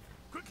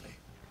 Quickly,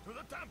 to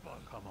the temple.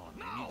 Come on,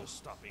 we need to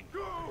stop him.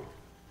 Go!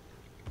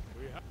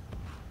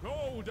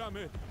 Go, damn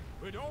it!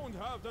 We don't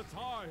have the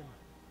time.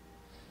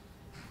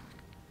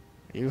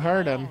 You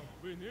heard him.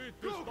 We need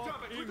to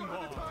stop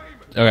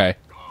Ingvar. Okay.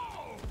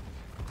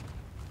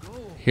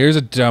 Here's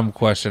a dumb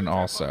question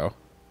also.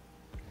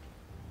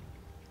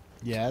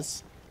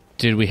 Yes.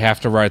 Did we have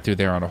to ride through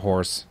there on a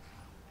horse?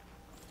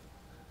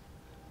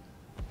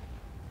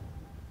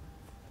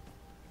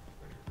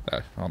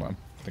 Hold on.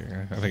 I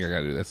think I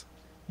gotta do this.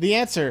 The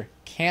answer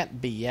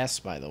can't be yes,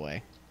 by the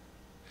way.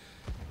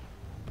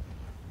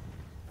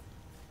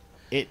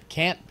 It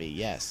can't be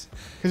yes.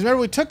 Because remember,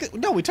 we took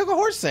a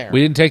horse there.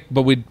 We didn't take,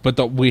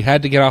 we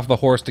had to get off the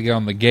horse to get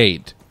on the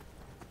gate,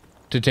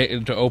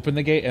 to open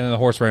the gate, and then the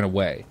horse ran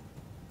away.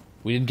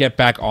 We didn't get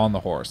back on the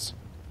horse.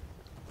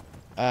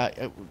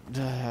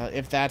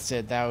 If that's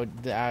it,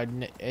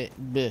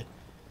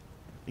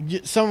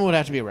 someone would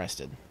have to be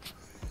arrested.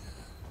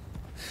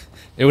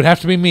 It would have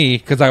to be me,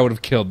 because I would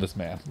have killed this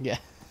man. Yeah.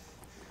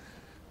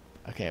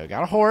 Okay, we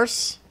got a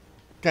horse.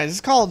 Guys,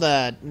 it's called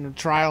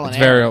trial and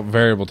error. It's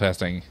variable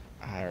testing.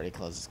 I already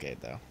closed this gate,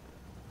 though.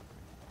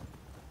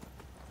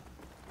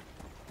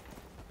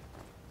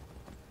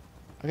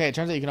 Okay, it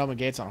turns out you can open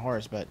gates on a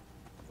horse, but...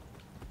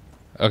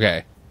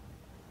 Okay.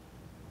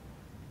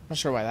 Not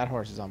sure why that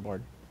horse is on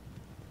board.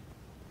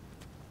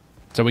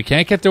 So we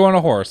can't get through on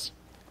a horse.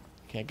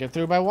 Can't get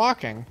through by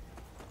walking.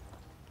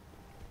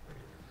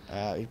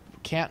 You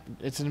can't...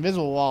 It's an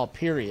invisible wall,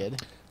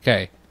 period.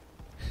 Okay.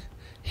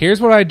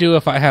 Here's what I'd do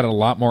if I had a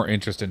lot more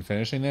interest in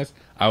finishing this.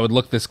 I would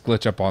look this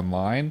glitch up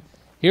online.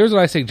 Here's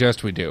what I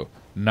suggest we do.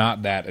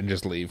 Not that, and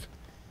just leave.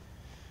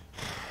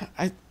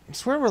 I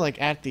swear we're,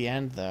 like, at the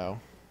end, though.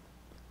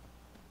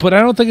 But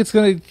I don't think it's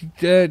going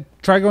to...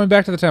 try going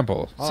back to the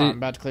temple. Hold on, I'm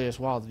about to clear this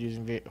wall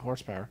using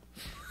horsepower.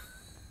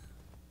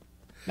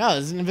 No,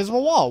 there's an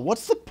invisible wall.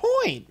 What's the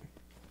point?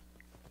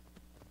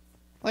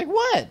 Like,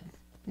 what?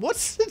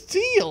 What's the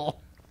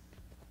deal?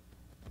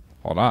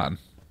 Hold on.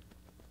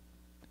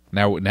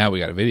 Now we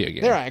got a video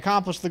game. There, I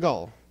accomplished the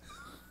goal.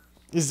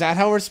 Is that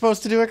how we're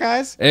supposed to do it,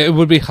 guys? It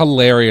would be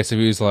hilarious if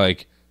he was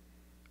like,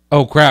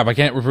 "Oh crap! I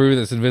can't remove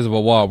this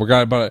invisible wall. We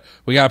got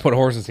to put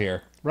horses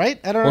here. Right?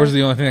 I don't know. Horses are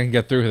the only thing that can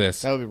get through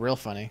this." That would be real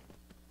funny.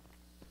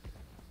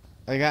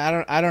 Like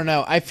I don't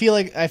know. I feel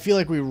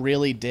like we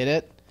really did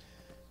it.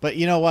 But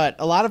you know what?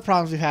 A lot of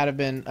problems we've had have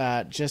been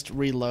just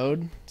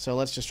reload. So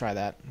let's just try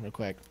that real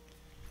quick.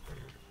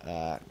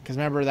 Because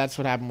remember, that's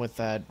what happened with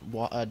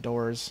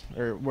doors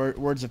or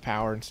words of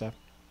power and stuff.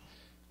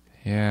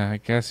 Yeah, I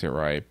guess you're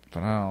right,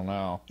 but I don't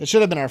know. It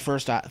should have been our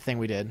first thing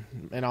we did.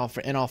 In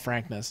all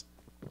frankness,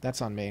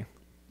 that's on me.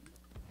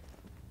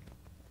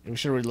 We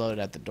should have reloaded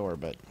at the door,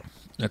 but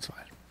That's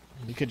fine.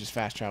 you could just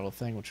fast travel the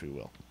thing, which we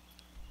will.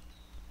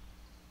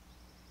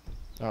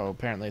 Oh,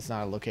 apparently it's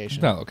not a location.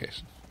 It's not a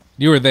location.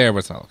 You were there, but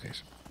it's not a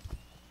location.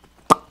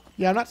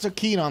 Yeah, I'm not so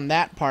keen on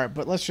that part,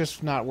 but let's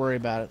just not worry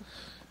about it.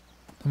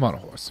 I'm on a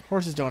horse.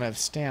 Horses don't have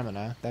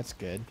stamina. That's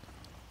good.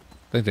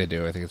 I think they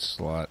do. I think it's just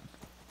a lot.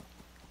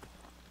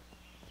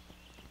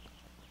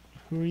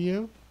 Who are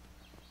you?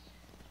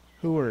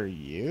 Who are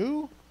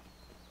you?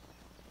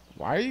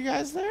 Why are you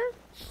guys there?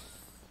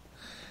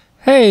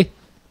 Hey,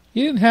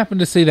 you didn't happen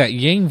to see that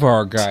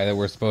Yingvar guy that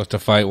we're supposed to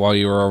fight while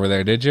you were over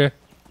there, did you?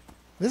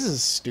 This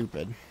is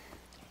stupid.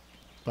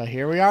 But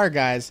here we are,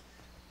 guys.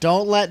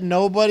 Don't let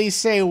nobody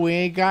say we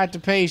ain't got the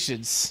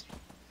patience.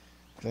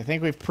 'Cause I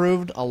think we've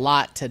proved a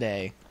lot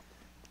today.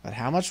 But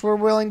how much we're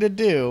willing to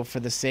do for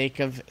the sake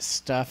of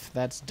stuff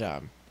that's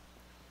dumb.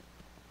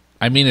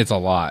 I mean, it's a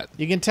lot.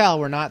 You can tell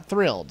we're not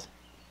thrilled.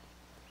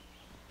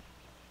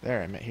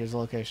 There, here's the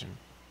location.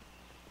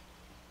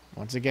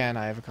 Once again,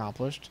 I have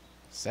accomplished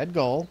said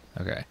goal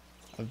Okay.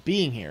 of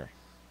being here.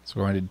 So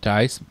we're going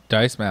to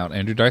dice mount.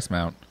 Andrew dice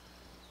mount.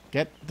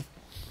 Get the...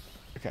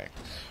 Okay.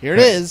 Here it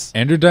is.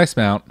 Andrew dice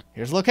mount.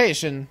 Here's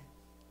location.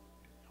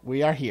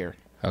 We are here.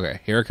 Okay,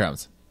 here it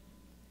comes.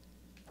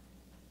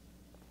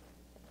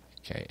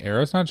 Okay,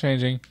 arrow's not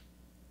changing.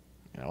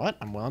 You know what?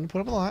 I'm willing to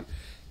put up a lot.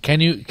 Can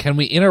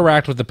we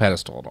interact with the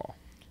pedestal at all?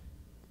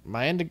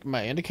 My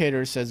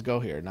indicator says go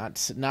here, not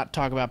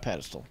talk about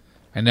pedestal.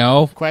 I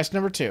know. Quest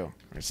number 2. We're going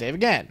to save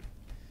again.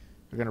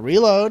 We're going to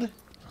reload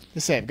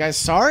the save. Guys,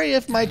 sorry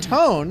if my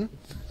tone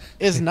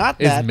is not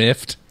that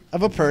miffed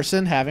of a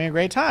person having a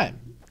great time.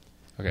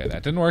 Okay,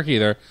 that didn't work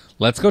either.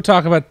 Let's go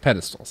talk about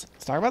pedestals.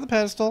 Let's talk about the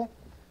pedestal.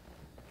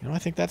 You know, I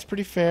think that's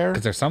pretty fair.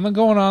 Is there something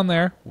going on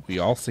there? We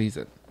all sees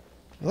it.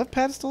 We love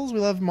pedestals. We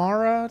love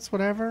Mara. It's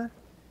whatever.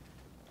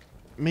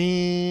 I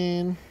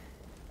mean...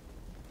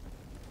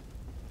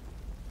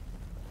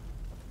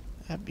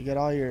 Yep, you got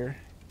all your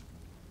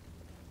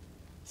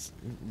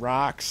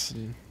rocks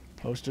and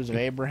posters of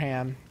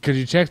Abraham. Could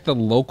you check the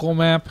local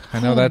map?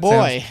 I know that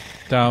boy.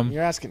 sounds dumb.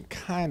 You're asking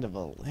kind of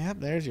a... Yep,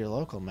 there's your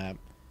local map.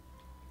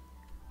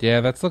 Yeah,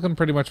 that's looking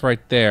pretty much right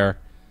there.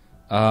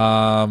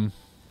 I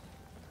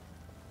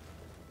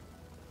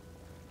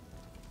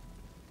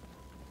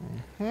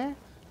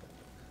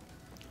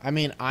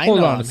mean,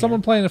 Hold on, is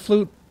someone playing a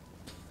flute?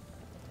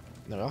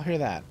 No, I'll hear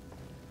that.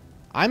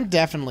 I'm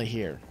definitely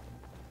here.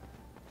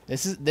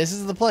 This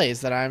is the place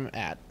that I'm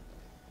at.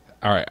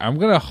 All right, I'm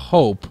gonna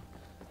hope.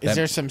 Is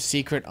there some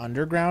secret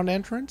underground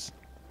entrance?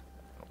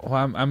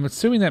 Well, I'm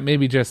assuming that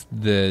maybe just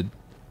the.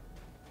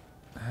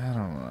 I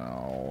don't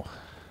know.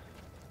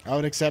 I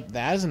would accept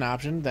that as an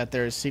option, that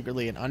there is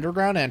secretly an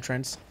underground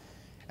entrance,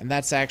 and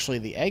that's actually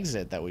the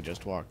exit that we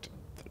just walked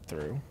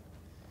through.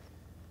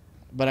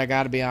 But I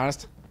gotta be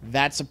honest,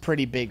 that's a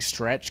pretty big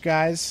stretch,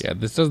 guys. Yeah,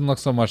 this doesn't look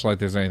so much like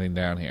there's anything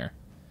down here.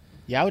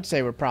 Yeah, I would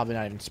say we're probably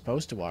not even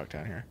supposed to walk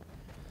down here.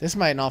 This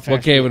might in all fairness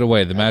What gave it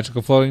away? The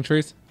magical floating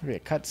trees? be a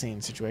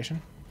cutscene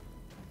situation.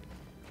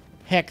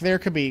 Heck, there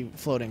could be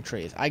floating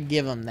trees. I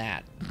give them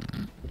that.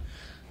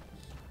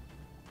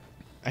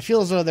 I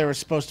feel as though there was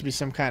supposed to be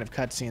some kind of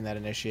cutscene that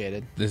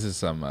initiated. This is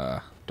some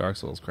Dark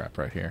Souls crap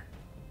right here.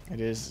 It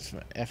is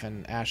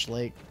effing Ash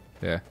Lake.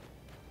 Yeah.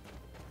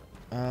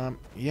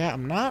 Yeah,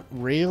 I'm not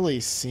really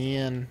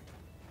seeing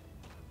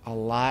a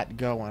lot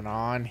going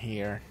on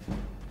here.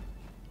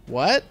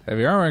 What? Have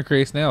your armor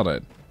increased? Nailed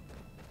it.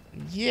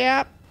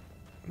 Yep.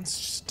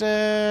 It's just,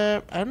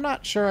 I'm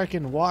not sure I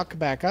can walk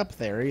back up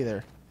there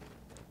either.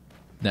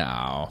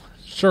 No.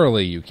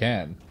 Surely you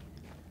can.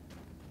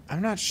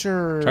 I'm not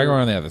sure. Try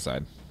going on the other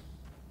side.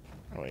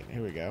 Oh, wait,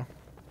 here we go.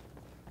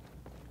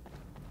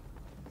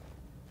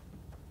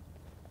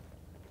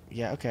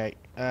 Yeah, okay.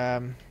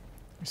 You're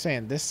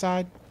saying this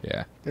side?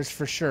 Yeah. There's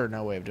for sure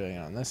no way of doing it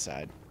on this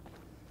side.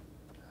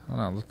 I don't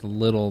know. Look a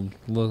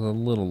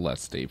little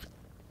less steep.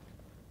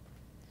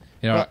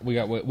 You know,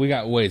 Well, we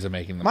got ways of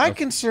making them. My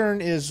concern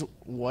is,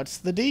 what's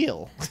the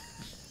deal?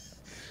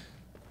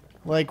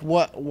 Like,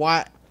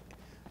 why?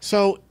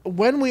 So,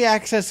 when we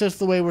access this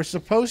the way we're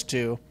supposed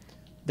to,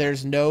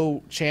 there's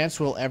no chance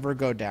we'll ever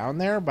go down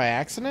there by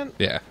accident?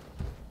 Yeah.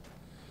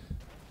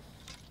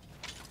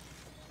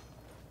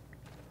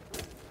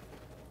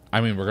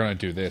 I mean, we're going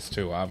to do this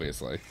too,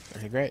 obviously.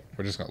 Okay, great.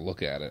 We're just going to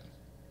look at it.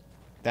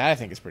 That, I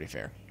think, is pretty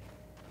fair.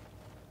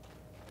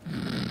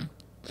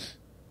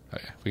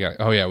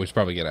 Oh yeah, we should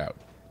probably get out.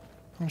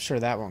 I'm sure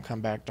that won't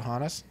come back to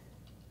haunt us.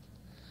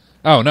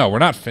 Oh no, we're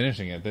not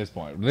finishing it at this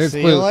point.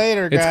 See you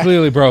later, guys. It's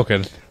clearly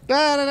broken.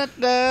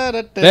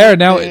 There,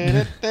 now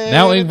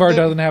Ingvar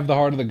doesn't have the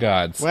heart of the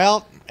gods.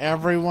 Well,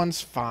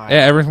 everyone's fine. Yeah,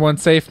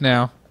 everyone's safe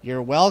now.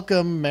 You're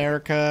welcome,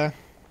 America.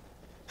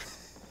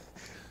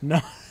 No,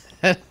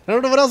 I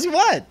don't know what else you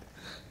want.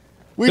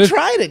 We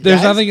tried it, guys.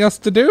 There's nothing else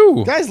to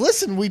do. Guys,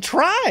 listen, we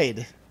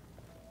tried.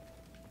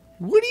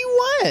 What do you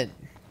want?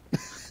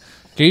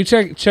 Can you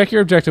check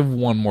your objective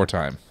one more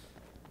time?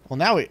 Well,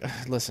 now we...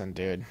 Listen,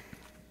 dude.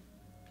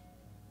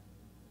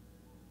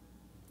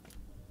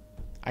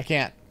 I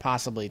can't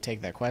possibly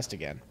take that quest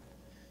again.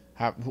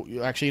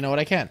 Actually, you know what?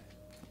 I can.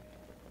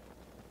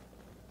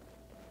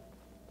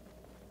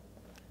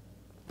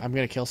 I'm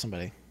going to kill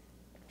somebody.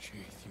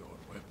 Sheath your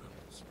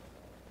weapons.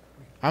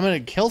 I'm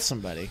going to kill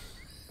somebody.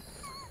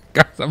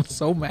 Guys, I'm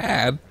so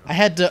mad. I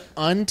had to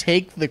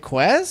untake the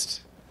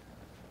quest?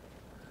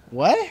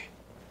 What?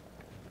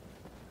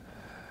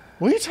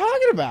 What are you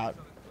talking about?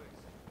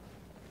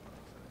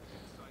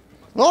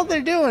 Well,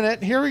 they're doing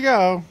it. Here we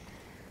go.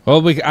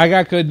 Well, I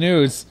got good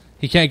news.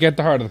 He can't get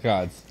the Heart of the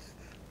Gods.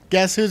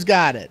 Guess who's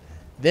got it?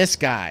 This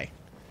guy.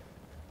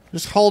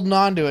 Just holding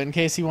on to it in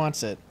case he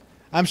wants it.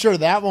 I'm sure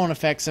that won't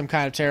affect some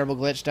kind of terrible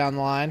glitch down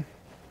the line.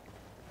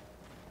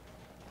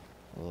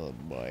 Oh,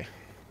 boy.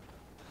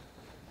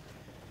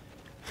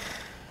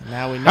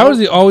 Now we know. How does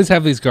he always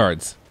have these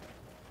guards?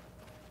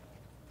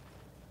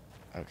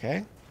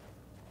 Okay.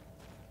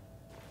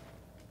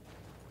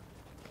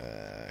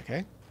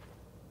 Okay.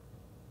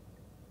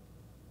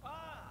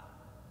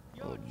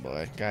 Oh,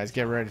 boy. Guys,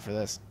 get ready for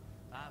this.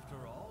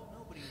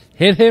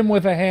 Hit him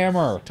with a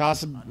hammer.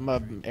 Toss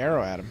an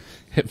arrow at him.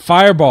 Hit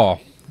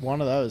fireball. One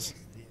of those.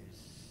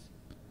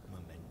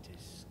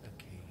 Momentous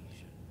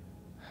occasion.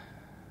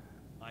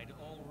 I'd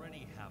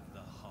already have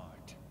the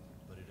heart,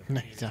 but it No,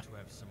 appears you to don't.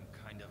 have some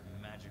kind of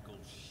magical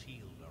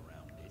shield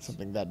around it.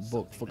 Something that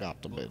book forgot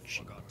to that book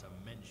mention. forgot to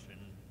mention.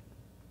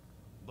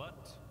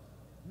 But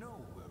no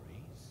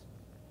worries.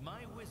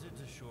 My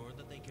wizards assure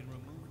that they can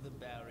remove the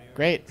barrier.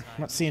 Great.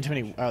 I'm not seeing too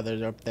many. Oh,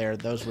 they're up there.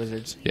 Those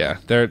wizards. Yeah,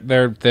 they're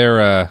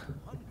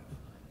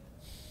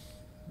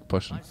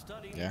pushing. I've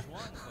studied Yeah.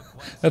 one for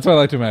quite That's what I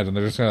like to imagine.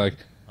 They're just kind of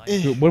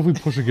like, "Dude, what if we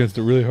push against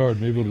it really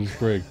hard? Maybe it'll just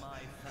break."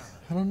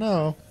 I don't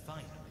know.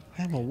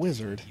 I'm a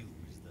wizard.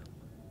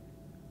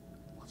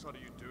 What are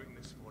you doing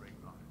this for,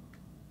 Ingvar?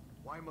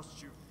 Why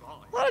must you die?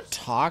 A lot of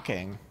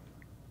talking.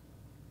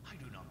 I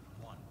do not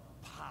want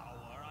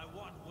power. I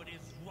want what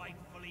is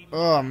rightfully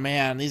Oh,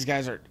 man. These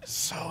guys are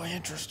so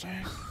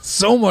interesting.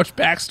 So much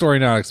backstory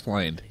not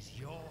explained.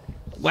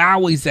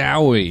 Wowie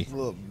zowie.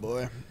 Oh,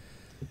 boy.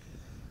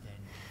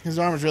 His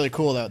armor's really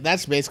cool, though.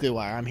 That's basically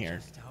why I'm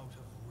here. out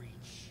of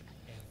reach.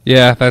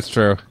 Yeah, that's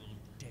true.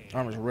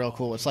 Armor's real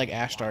cool. It's like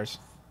Ashtar's,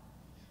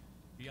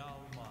 Hjalmar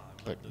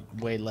but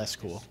way less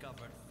cool.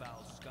 discovered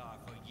Falskar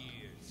for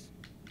years.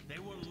 They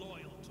were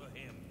loyal to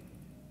him.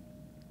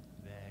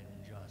 Then,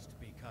 just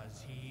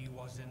because he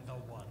wasn't the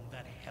one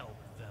that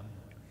helped them,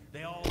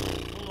 they all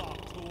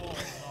flocked to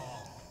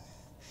Orlog,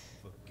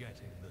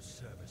 forgetting the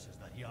services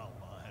that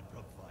Hjalmar had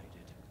provided.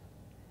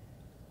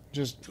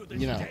 Just,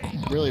 you know,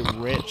 really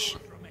rich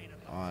Remain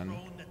of the on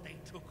throne that they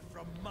took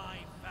from my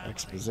family.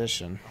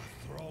 exposition.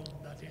 A throne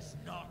that is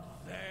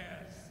not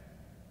theirs.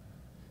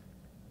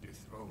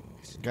 Dethrone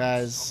is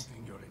Guys,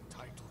 something you're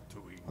entitled to.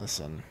 Ingvar.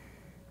 listen.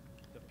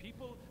 The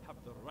people have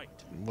the right.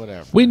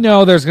 Whatever. We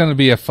know there's going to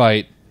be a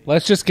fight.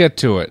 Let's just get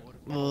to it.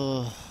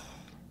 Ugh.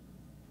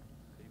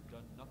 They've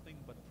done nothing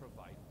but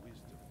provide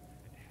wisdom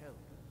and help.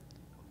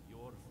 While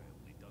your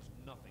family does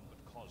nothing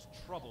but cause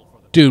trouble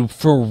for the Dude,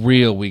 for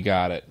real, we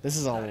got it. This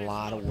is a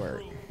lot of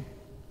work.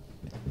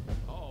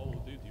 How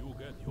did you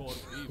get your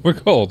people We're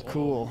cold.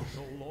 Cool.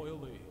 so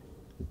loyally?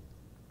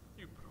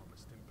 You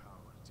promised him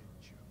power,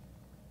 didn't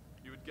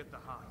you? You would get the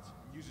heart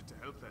and use it to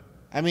help them.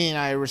 I mean,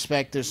 I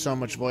respect there's so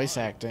much voice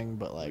acting,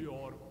 but like,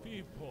 Your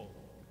people.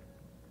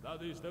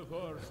 That is the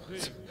first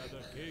thing that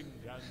a king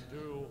can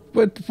do.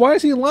 But why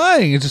is he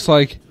lying? It's just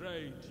like,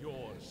 Trade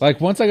yours.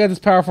 once I get this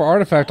powerful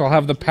artifact, I'll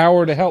have the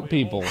power to help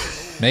people.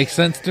 Makes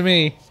sense to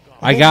me.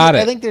 I got I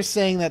it. think they're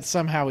saying that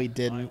somehow he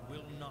didn't.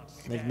 Will not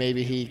Like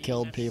maybe he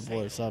killed people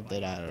or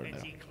something. I don't know.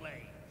 he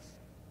claims.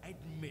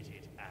 Admit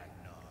it,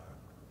 Agnar.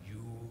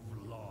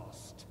 You've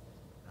lost.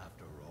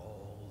 After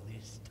all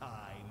this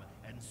time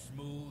and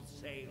smooth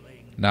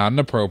sailing. Not an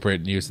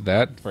appropriate use of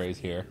that phrase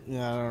here.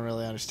 Yeah, I don't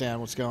really understand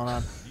what's going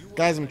on.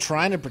 Guys, I'm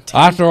trying to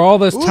pretend. After all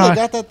this Ooh, they time,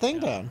 got that thing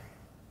down.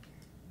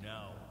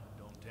 Now,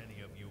 don't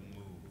any of you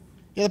move.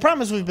 Yeah, the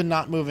problem is we've been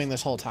not moving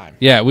this whole time.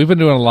 yeah, we've been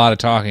doing a lot of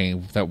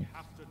talking. That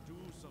Have to do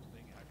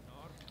something,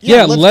 Agnar.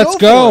 yeah, let's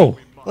go. for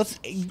it. Let's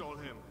Stall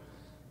him.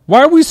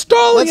 Why are we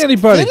stalling let's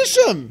anybody? finish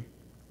him.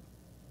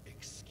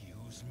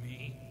 Excuse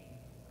me?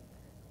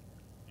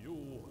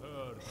 You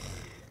heard me.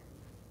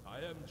 I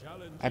am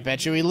challenging. I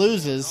bet you he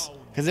loses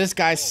because this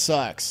guy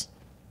sucks.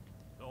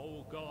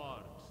 No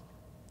guards.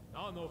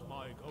 None of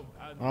my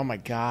companions. Oh my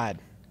god.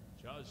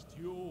 Just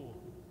you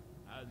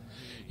and me.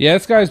 Yeah,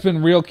 this guy's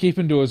been real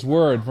keeping to his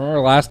word. Remember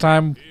last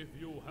time?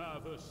 If you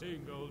have a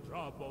single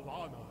drop of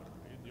honor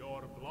in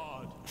your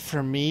blood,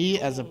 For me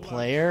as a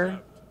player,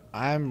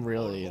 I'm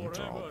really in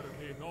trouble. forever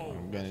be known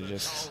I'm gonna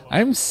just.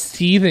 I'm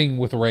seething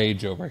with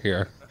rage over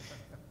here.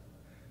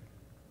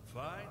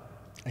 Fine.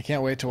 I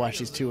can't wait to watch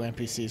these two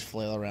NPCs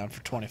flail around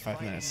for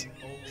 25 minutes.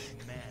 Old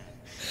man.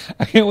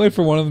 I can't wait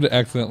for one of them to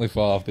accidentally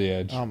fall off the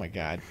edge. Oh my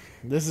god.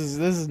 This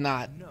is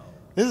not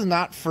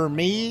for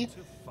me.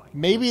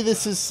 Maybe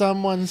this is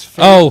someone's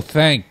favorite. Oh,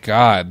 thank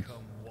God.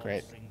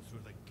 Great. Through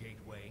the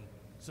gateway,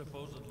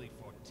 supposedly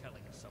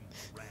foretelling some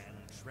grand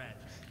tragedy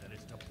that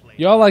is to play.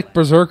 Y'all like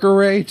Berserker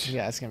Rage?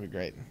 Yeah, it's gonna be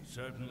great.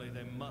 Certainly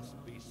they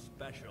must be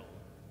special.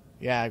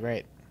 Yeah,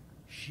 great.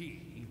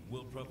 She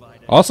will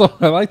provide Also,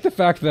 I like the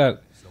fact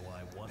that so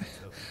I want to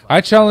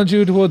I challenge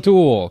you to a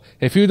duel.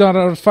 If you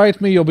don't fight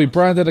me, you'll be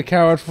branded a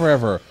coward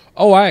forever.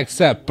 Oh, I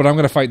accept, but I'm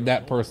going to fight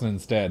that person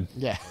instead.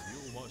 Yeah.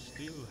 You must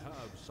still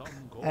have some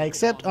gold. I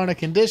accept on a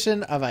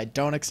condition of I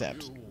don't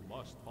accept. You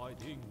must fight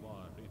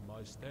Ingvar in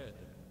my stead,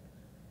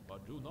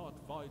 but do not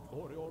fight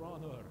for your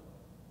honor.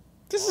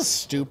 This is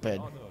stupid.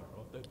 Honor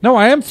of the No,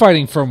 I am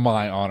fighting for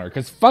my honor,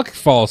 because fuck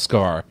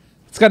Falscar.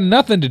 It's got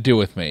nothing to do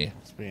with me.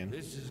 It's being-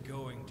 This is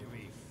going to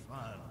be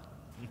fun.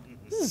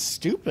 This is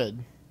stupid.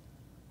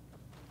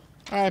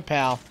 Alright,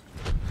 pal.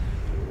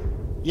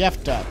 You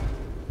effed up.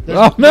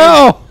 Oh,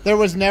 no! There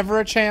was never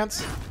a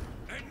chance.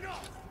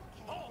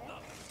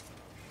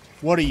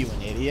 What are you,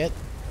 an idiot?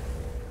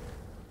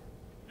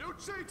 You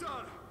cheater!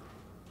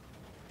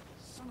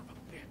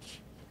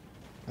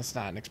 That's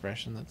not an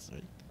expression. That's.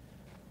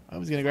 I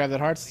was gonna grab that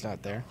heart. It's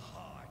not there.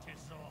 Heart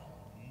is all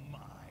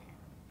mine.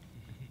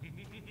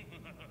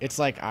 It's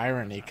like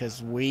irony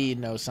because we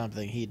know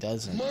something he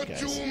doesn't.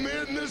 Guys.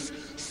 madness,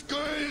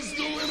 sky's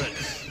the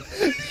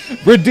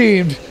limit.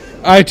 Redeemed.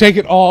 I take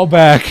it all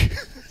back.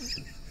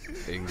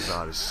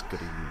 Ingvar's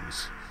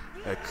screams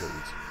echoed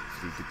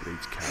through the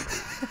great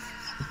cavern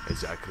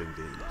as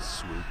Akrindale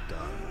swooped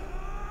down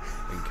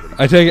and carried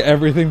I take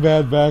everything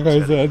bad back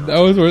I said. That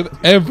was worth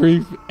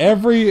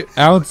every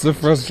ounce of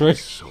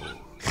frustration. soul.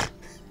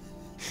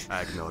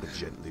 Agnar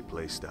gently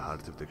placed the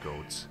heart of the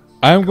gods.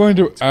 I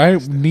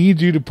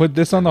need you to put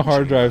this on the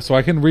hard drive so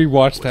I can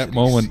rewatch that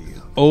moment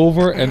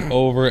over and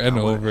over and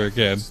over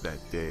again.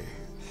 That day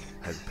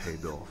had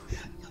paid off.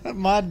 That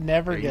mod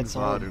never gets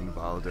Ingvar old. and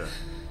Valda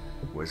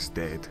was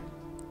dead.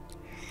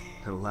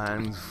 The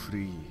land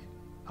free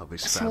of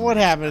his So family what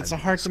happened? It's a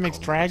and heart his that makes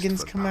conquest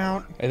dragons for come power.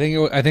 out.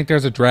 I think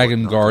there's a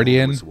dragon But not all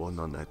guardian. was won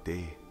on that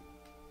day.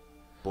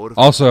 Both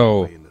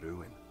Also, lay in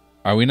ruin.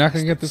 Are we not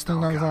gonna get this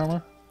thing on his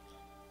armor?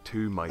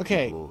 Two mighty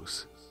Okay,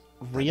 blows.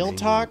 Real Many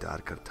talk.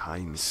 darker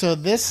times So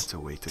this had to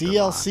wait to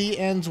DLC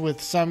ends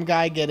with some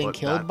guy getting But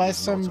killed that by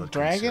is not some our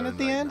dragon concern at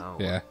the right end. now.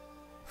 Yeah,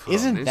 From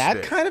Isn't this that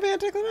day, kind of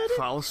anticlimactic?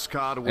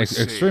 Falskar was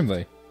saved,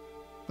 extremely.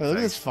 Wait, look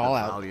at this thanks to the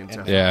Fallout. valiant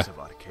ending. efforts Yeah. of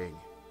our king,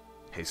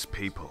 his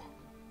people,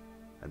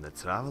 and the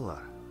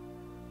traveler,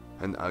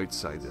 an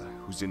outsider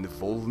whose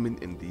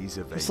involvement in these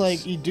events. It's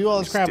like you do all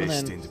this was crap and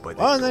then, destined by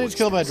the oh, and then he's gods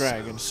killed by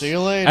themselves. dragons. See you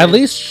later. At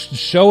least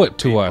show it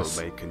to People us.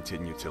 may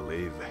continue to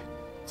live,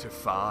 to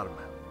farm.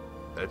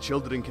 Their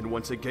children can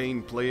once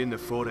again play in the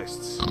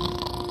forests. And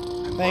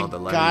while Thank the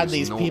land God is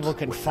these not people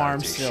can without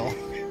farm issue, still.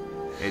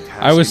 it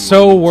has I was a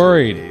so moment to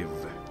worried. live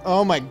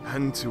Oh my!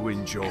 and to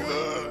enjoy.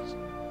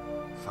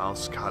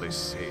 Falskar is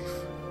safe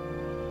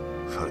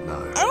for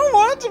now. I don't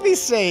want it to be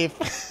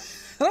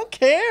safe. I don't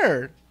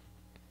care.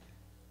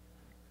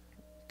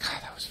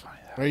 God, that was funny.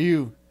 Though. Are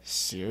you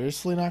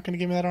seriously not going to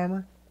give me that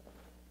armor?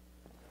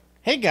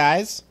 Hey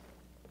guys,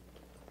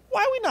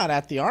 why are we not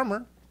at the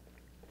armor?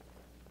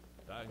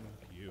 Thank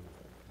you,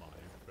 my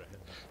friend.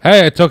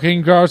 Hey, I took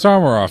Ingvar's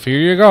armor off. Here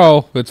you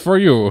go. It's for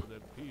you. The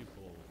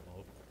people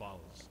of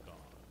Falskar.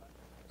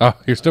 Oh,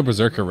 you're still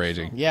berserker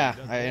raging. Yeah,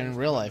 in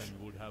real life.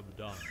 Would have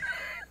done.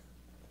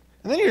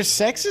 And then you're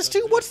sexist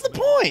too? What's the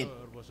point?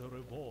 There was a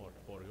reward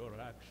for your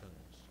actions.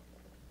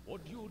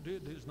 What you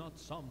did is not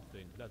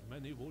something that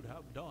many would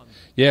have done.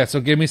 Yeah, so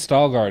give me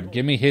Stalgard.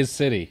 Give me his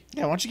city.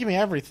 Yeah, why don't you give me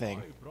everything?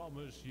 I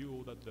promise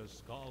you that the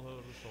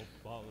scholars of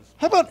Falskar.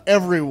 How about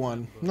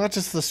everyone, not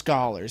just the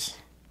scholars?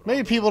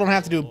 Maybe people don't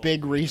have to do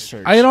big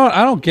research. I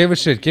don't give a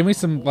shit. Give me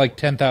some like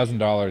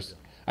 $10,000.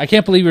 I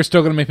can't believe you're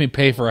still gonna make me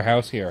pay for a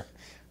house here.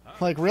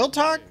 Like real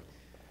talk,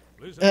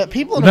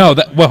 people. In No,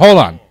 well, hold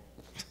on.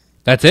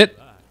 That's it.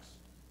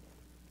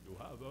 You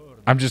have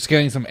earned. I'm just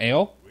getting some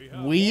ale.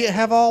 we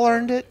have all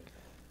earned it.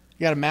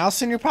 You got a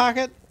mouse in your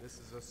pocket. This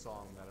is a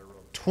song that I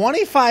wrote.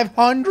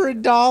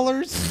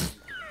 $2,500.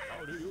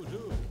 How do you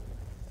do?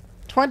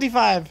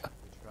 25.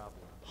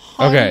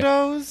 Okay.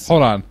 Hondos.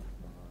 Hold on.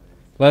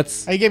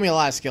 Let's. Oh, you gave me a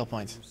lot of skill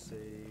points. Saved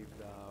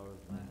our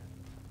land.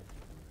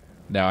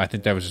 No, I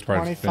think that was just part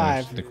of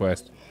 25. finish the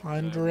quest.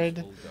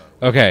 100.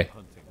 Okay,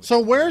 So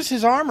where's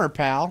his armor,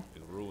 pal?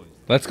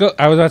 let's go.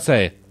 I was about to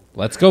say,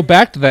 let's go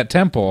back to that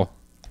temple.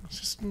 It's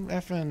just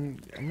effing.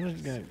 I'm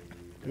just gonna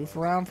goof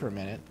around for a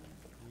minute.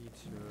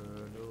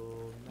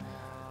 Eternal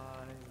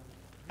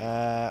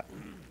night.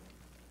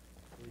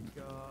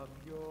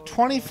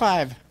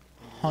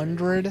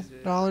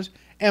 $2,500.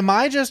 Am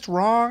I just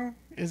wrong?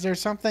 Is there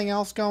something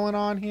else going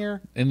on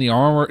here? In the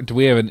armor, do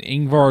we have an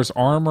Ingvar's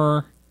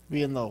armor?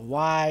 Being the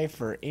Y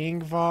for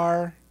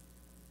Ingvar.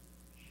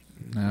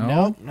 No.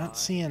 Nope, not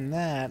seeing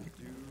that.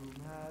 Doom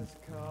has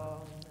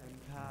come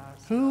and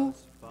passed Who?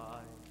 us by.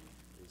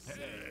 They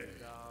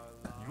saved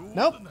our lives.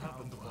 Nope.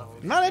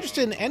 I'm not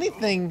interested in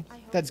anything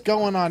that's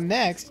going on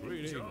next.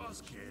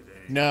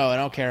 No, I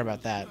don't care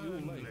about that.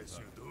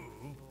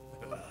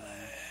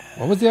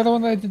 What was the other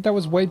one that I did that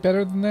was way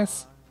better than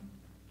this?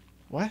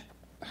 What?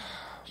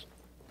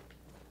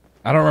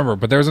 I don't remember,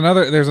 but there's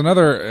another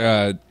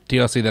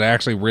DLC that I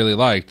actually really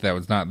liked that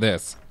was not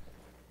this.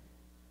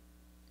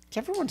 Is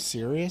everyone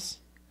serious?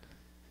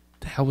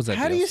 The hell was that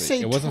How DLC? do you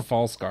say it wasn't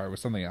Fall Scar, it was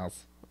something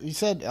else. You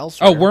said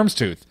elsewhere. Oh, Worm's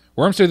Tooth.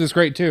 Worm's Tooth is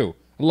great too.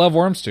 I love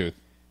Worm's Tooth.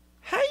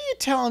 How are you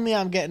telling me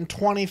I'm getting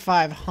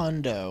 25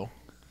 hundo?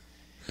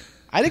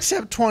 I'd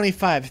accept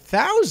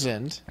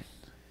 25,000.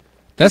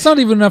 That's not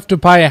even enough to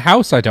buy a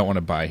house I don't want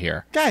to buy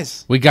here.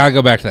 Guys, We gotta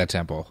go back to that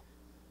temple.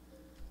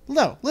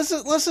 no,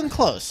 listen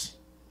close.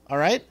 All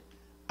right?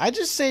 I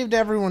just saved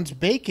everyone's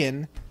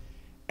bacon,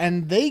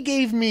 and they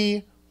gave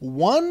me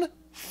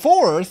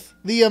 1/4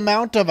 the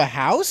amount of a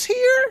house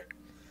here?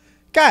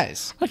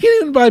 Guys, I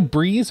can't even buy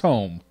Breeze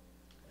Home.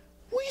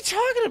 what are you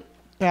talking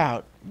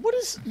about? What?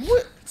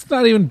 It's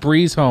not even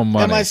Breeze Home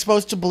money. Am I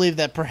supposed to believe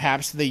that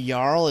perhaps the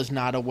Jarl is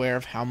not aware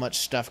of how much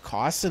stuff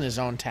costs in his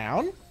own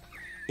town?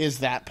 Is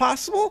that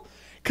possible?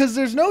 Because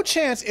there's no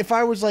chance if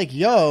I was like,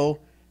 yo,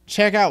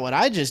 check out what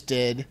I just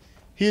did,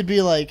 he'd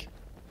be like,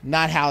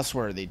 not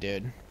houseworthy,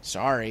 dude.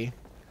 Sorry.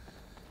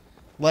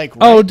 Like,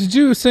 Oh, right- did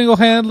you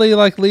single-handedly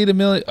lead a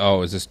million?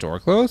 Oh, is this door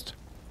closed?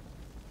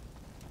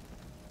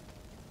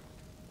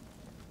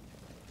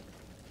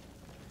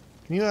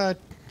 Can you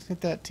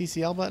hit that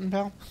TCL button,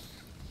 pal?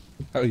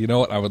 Oh, you know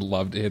what? I would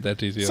love to hit that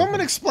TCL.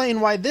 Someone explain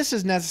why this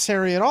is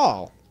necessary at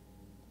all.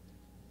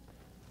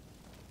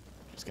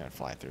 Just gonna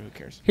fly through. Who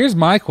cares? Here's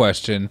my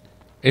question.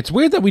 It's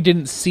weird that we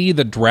didn't see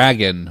the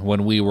dragon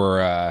when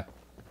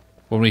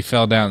we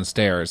fell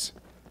downstairs.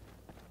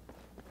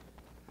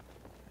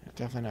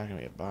 Definitely not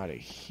gonna be a body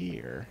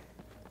here.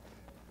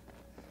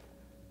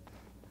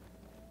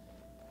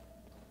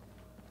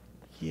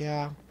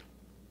 Yeah.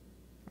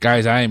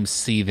 Guys, I am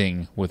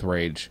seething with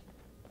rage.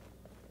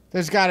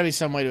 There's got to be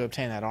some way to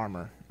obtain that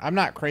armor. I'm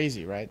not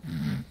crazy, right?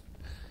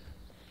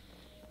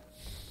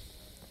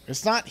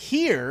 It's not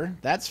here.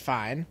 That's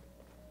fine.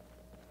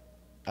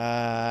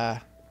 Yeah,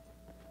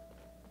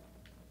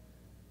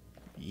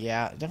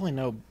 definitely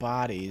no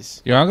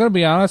bodies. I'm gonna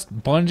be honest.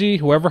 Bungie,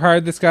 whoever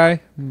hired this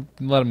guy,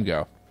 let him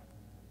go.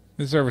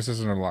 His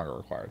services are no longer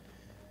required.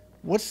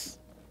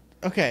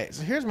 Okay,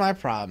 so here's my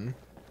problem.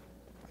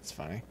 That's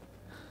funny.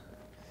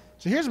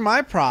 So here's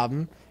my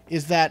problem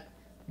is that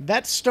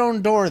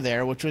stone door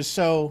there, which was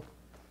so,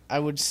 I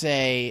would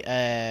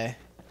say,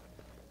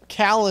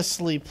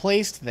 callously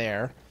placed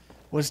there,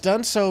 was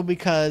done so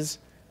because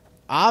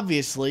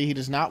obviously he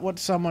does not want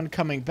someone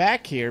coming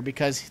back here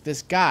because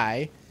this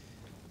guy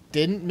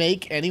didn't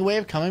make any way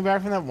of coming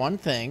back from that one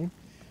thing.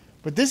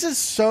 But this is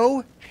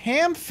so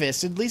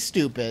ham-fistedly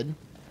stupid.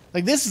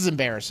 Like, this is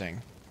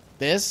embarrassing.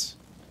 This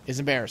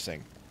is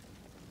embarrassing.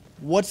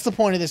 What's the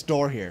point of this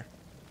door here?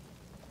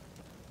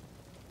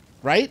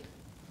 Right?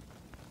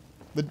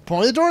 The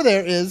point of the door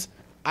there is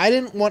I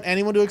didn't want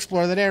anyone to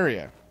explore that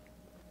area.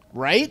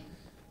 Right?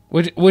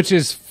 Which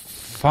is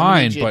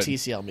fine, I'm gonna but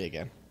TCL me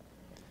again.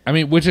 I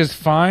mean, which is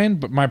fine,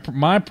 but my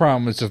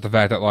problem is just the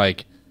fact that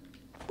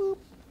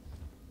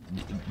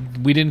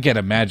we didn't get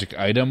a magic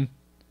item.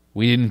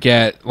 We didn't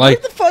get Where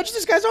the fudge is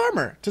this guy's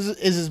armor? Is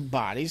his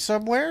body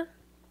somewhere?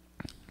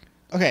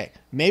 Okay,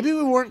 maybe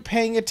we weren't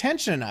paying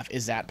attention enough.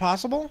 Is that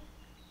possible?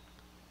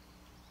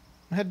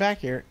 I'll head back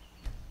here.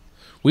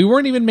 we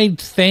weren't even made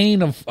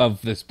thane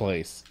of this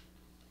place.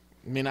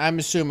 I mean, I'm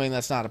assuming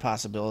that's not a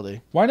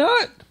possibility. Why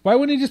not? Why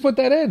wouldn't you just put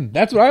that in?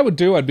 That's what I would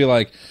do. I'd be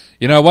like,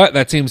 you know what?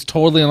 That seems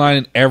totally in line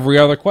in every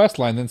other quest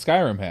line than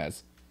Skyrim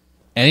has.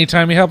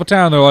 Anytime you help a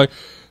town, they're like,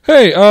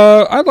 hey,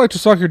 I'd like to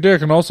suck your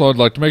dick, and also I'd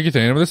like to make you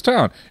thane of this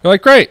town. You're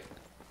like, great.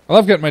 I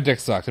love getting my dick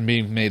sucked and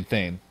being made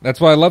thane. That's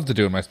what I love to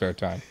do in my spare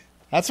time.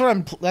 That's what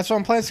I'm playing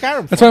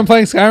Skyrim for. That's what I'm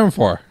playing Skyrim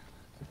for.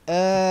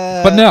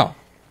 But no.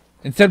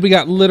 Instead, we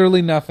got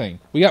literally nothing.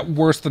 We got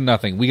worse than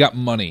nothing. We got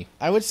money.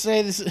 I would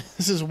say this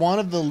is one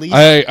of the least...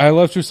 I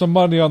left you some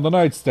money on the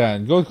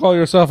nightstand. Go call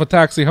yourself a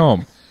taxi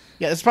home.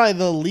 Yeah, it's probably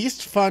the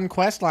least fun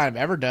quest line I've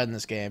ever done in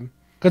this game.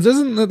 Because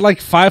isn't it like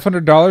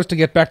 $500 to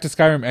get back to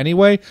Skyrim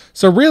anyway?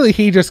 So really,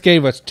 he just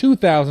gave us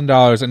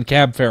 $2,000 in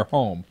cab fare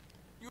home.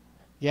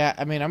 Yeah,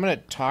 I mean, I'm going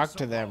to talk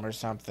to them or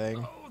something.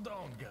 Oh,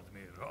 don't get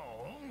me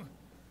wrong.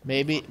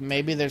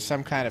 Maybe there's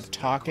some kind of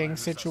talking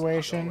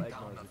situation.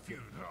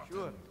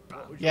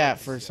 Yeah,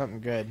 for something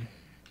good.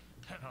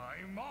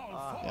 I'm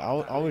all for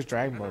Yeah, always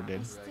Dragonborn,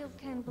 dude. Still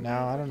can't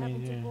No, I don't believe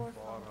need it you. happened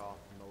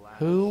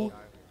to Who?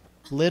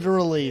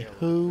 Literally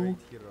who?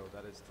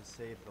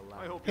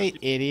 I hope Hey,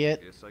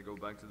 idiot. Yes, I go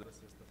back to the...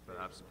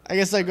 Perhaps I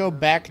guess I go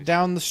back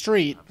down the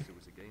street. it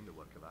was again the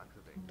work of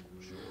activating.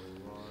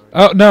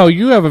 Oh no,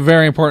 you have a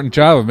very important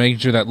job of making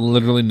sure that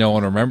literally no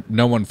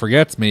one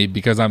forgets me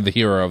because I'm the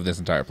hero of this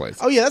entire place.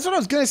 Oh, yeah, that's what I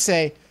was going to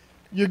say.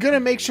 You're going to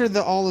make sure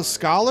that all the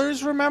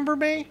scholars remember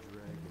me?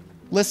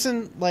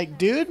 Listen, like,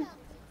 dude,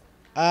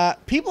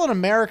 people in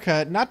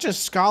America, not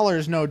just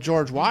scholars, know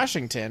George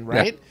Washington,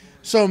 right? Yeah.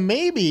 So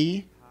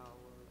maybe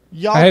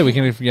y'all... Hey, we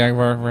can. Yeah,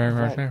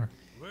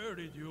 Where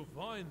did you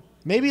find?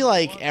 Maybe,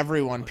 like,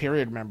 everyone,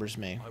 period, remembers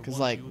me. Because,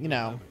 like, you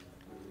know...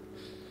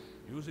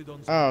 Use it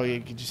on Oh, you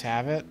could just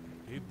have it?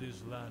 keep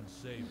this land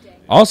safe.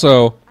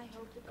 Also,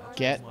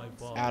 Get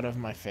out of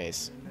my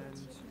face.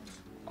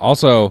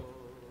 also,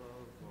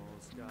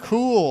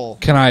 Cool.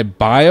 can I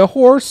buy a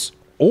horse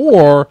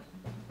or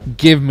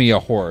give me a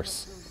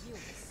horse?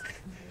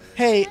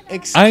 Hey, I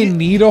excuse...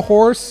 need a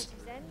horse.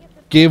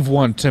 Give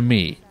one to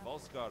me.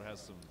 Volscar has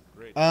some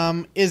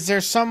great Is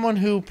there someone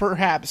who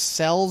perhaps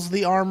sells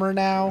the armor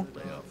now?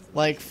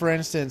 Like, for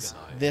instance,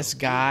 this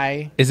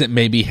guy. Is it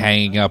maybe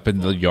hanging up in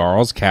the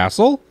Jarl's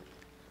castle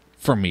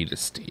for me to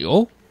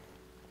steal?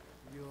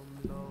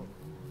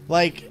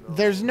 Like,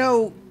 there's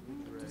no...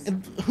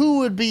 Who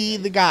would be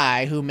the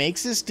guy who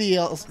makes this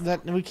deal...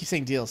 We keep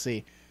saying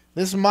DLC.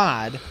 This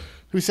mod,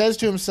 who says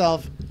to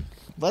himself,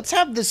 let's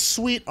have this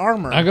sweet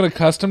armor. I'm gonna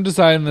custom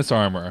design this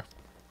armor,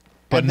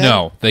 but And then-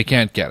 no, they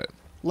can't get it.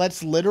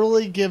 Let's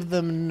literally give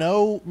them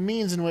no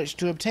means in which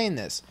to obtain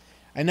this.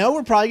 I know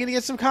we're probably going to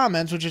get some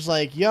comments, which is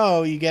like,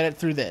 yo, you get it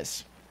through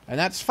this. And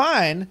that's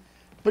fine,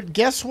 but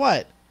guess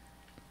what?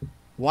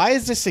 Why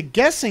is this a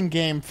guessing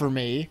game for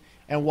me?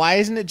 And why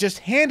isn't it just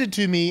handed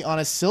to me on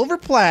a silver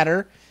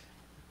platter?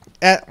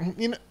 I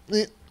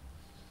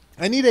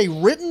need a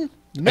written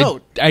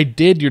note. I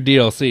did your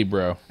DLC,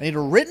 bro. I need a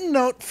written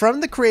note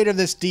from the creator of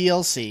this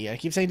DLC. I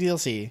keep saying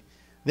DLC.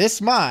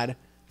 This mod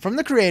from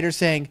the creator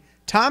saying,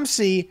 Tom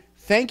C.,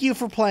 thank you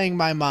for playing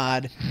my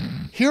mod.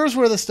 Here's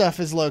where the stuff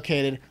is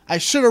located. I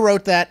should have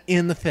wrote that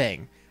in the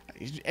thing.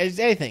 As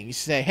anything, you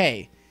say,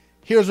 hey,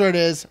 here's where it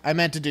is. I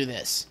meant to do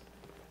this.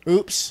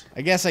 Oops,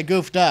 I guess I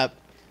goofed up.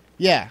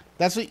 Yeah,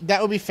 that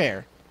would be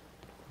fair.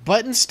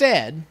 But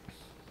instead,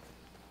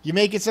 you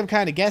make it some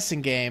kind of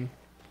guessing game.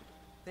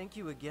 Thank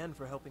you again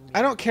for helping me.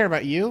 I don't care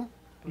about you.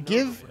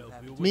 Give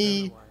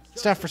me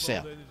stuff for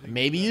sale.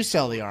 Maybe you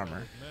sell the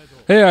armor.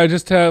 Hey, I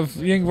just have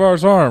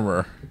Yngvar's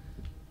armor.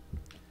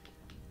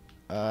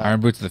 Iron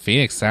Boots of the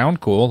Phoenix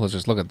sound cool. Let's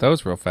just look at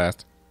those real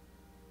fast.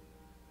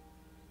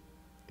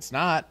 It's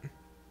not.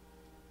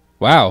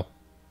 Wow.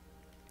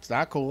 It's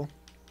not cool.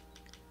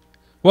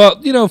 Well,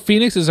 you know,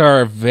 Phoenixes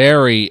are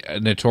very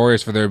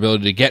notorious for their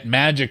ability to get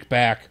magic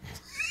back.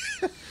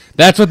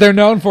 That's what they're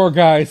known for,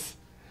 guys.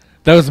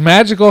 Those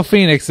magical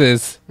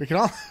Phoenixes. We can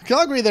all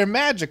agree they're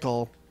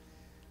magical.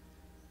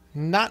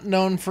 Not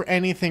known for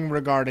anything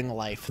regarding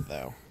life,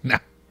 though. Nah.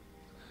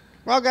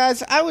 Well,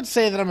 guys, I would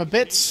say that I'm a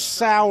bit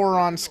sour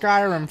on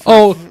Skyrim.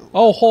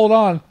 Oh, hold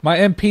on. My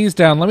MP's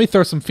down. Let me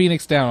throw some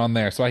Phoenix down on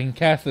there so I can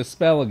cast this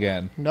spell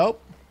again. Nope.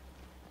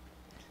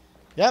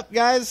 Yep,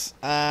 guys.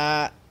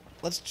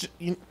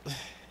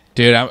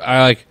 Dude,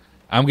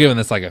 I'm giving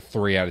this like a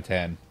 3 out of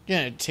 10.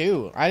 Yeah,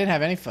 2. I didn't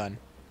have any fun.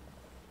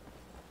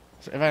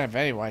 If I have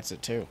any, why it's a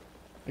 2.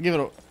 I give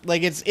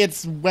it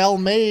it's well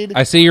made.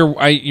 I see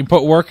you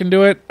put work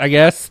into it. I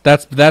guess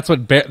that's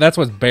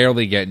what's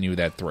barely getting you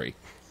that 3.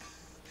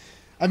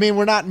 I mean,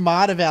 we're not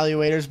mod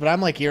evaluators, but I'm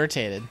like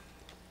irritated.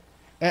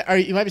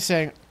 You might be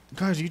saying,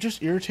 guys, are you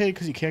just irritated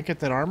because you can't get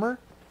that armor?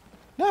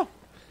 No.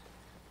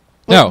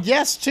 But No.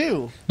 yes,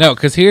 too. No,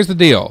 because here's the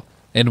deal.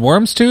 In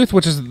Worm's Tooth,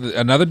 which is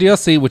another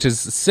DLC, which is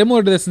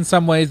similar to this in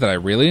some ways that I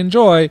really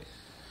enjoy,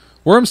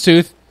 Worm's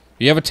Tooth,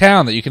 you have a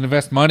town that you can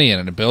invest money in,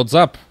 and it builds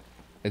up.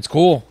 It's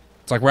cool.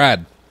 It's like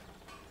rad.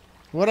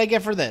 What'd I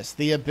get for this?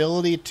 The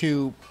ability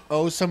to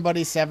owe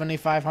somebody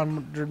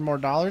 $7,500 more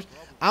dollars?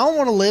 I don't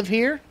want to live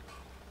here.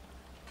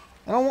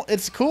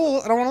 It's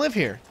cool. I don't want to live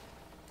here.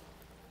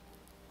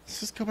 Let's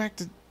just go back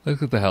to... Let's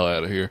get the hell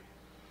out of here.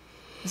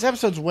 This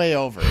episode's way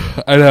over.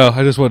 I know.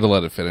 I just wanted to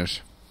let it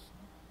finish.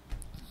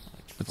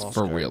 It's False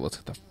for start. real. Let's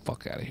get the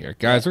fuck out of here.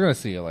 Guys, we're going to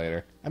see you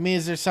later. I mean,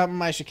 is there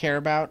something I should care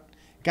about?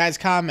 Guys,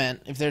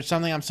 comment if there's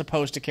something I'm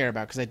supposed to care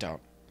about, because I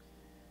don't.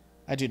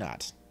 I do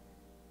not.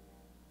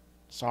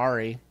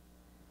 Sorry.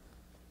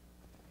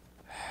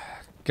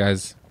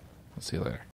 Guys, we'll see you later.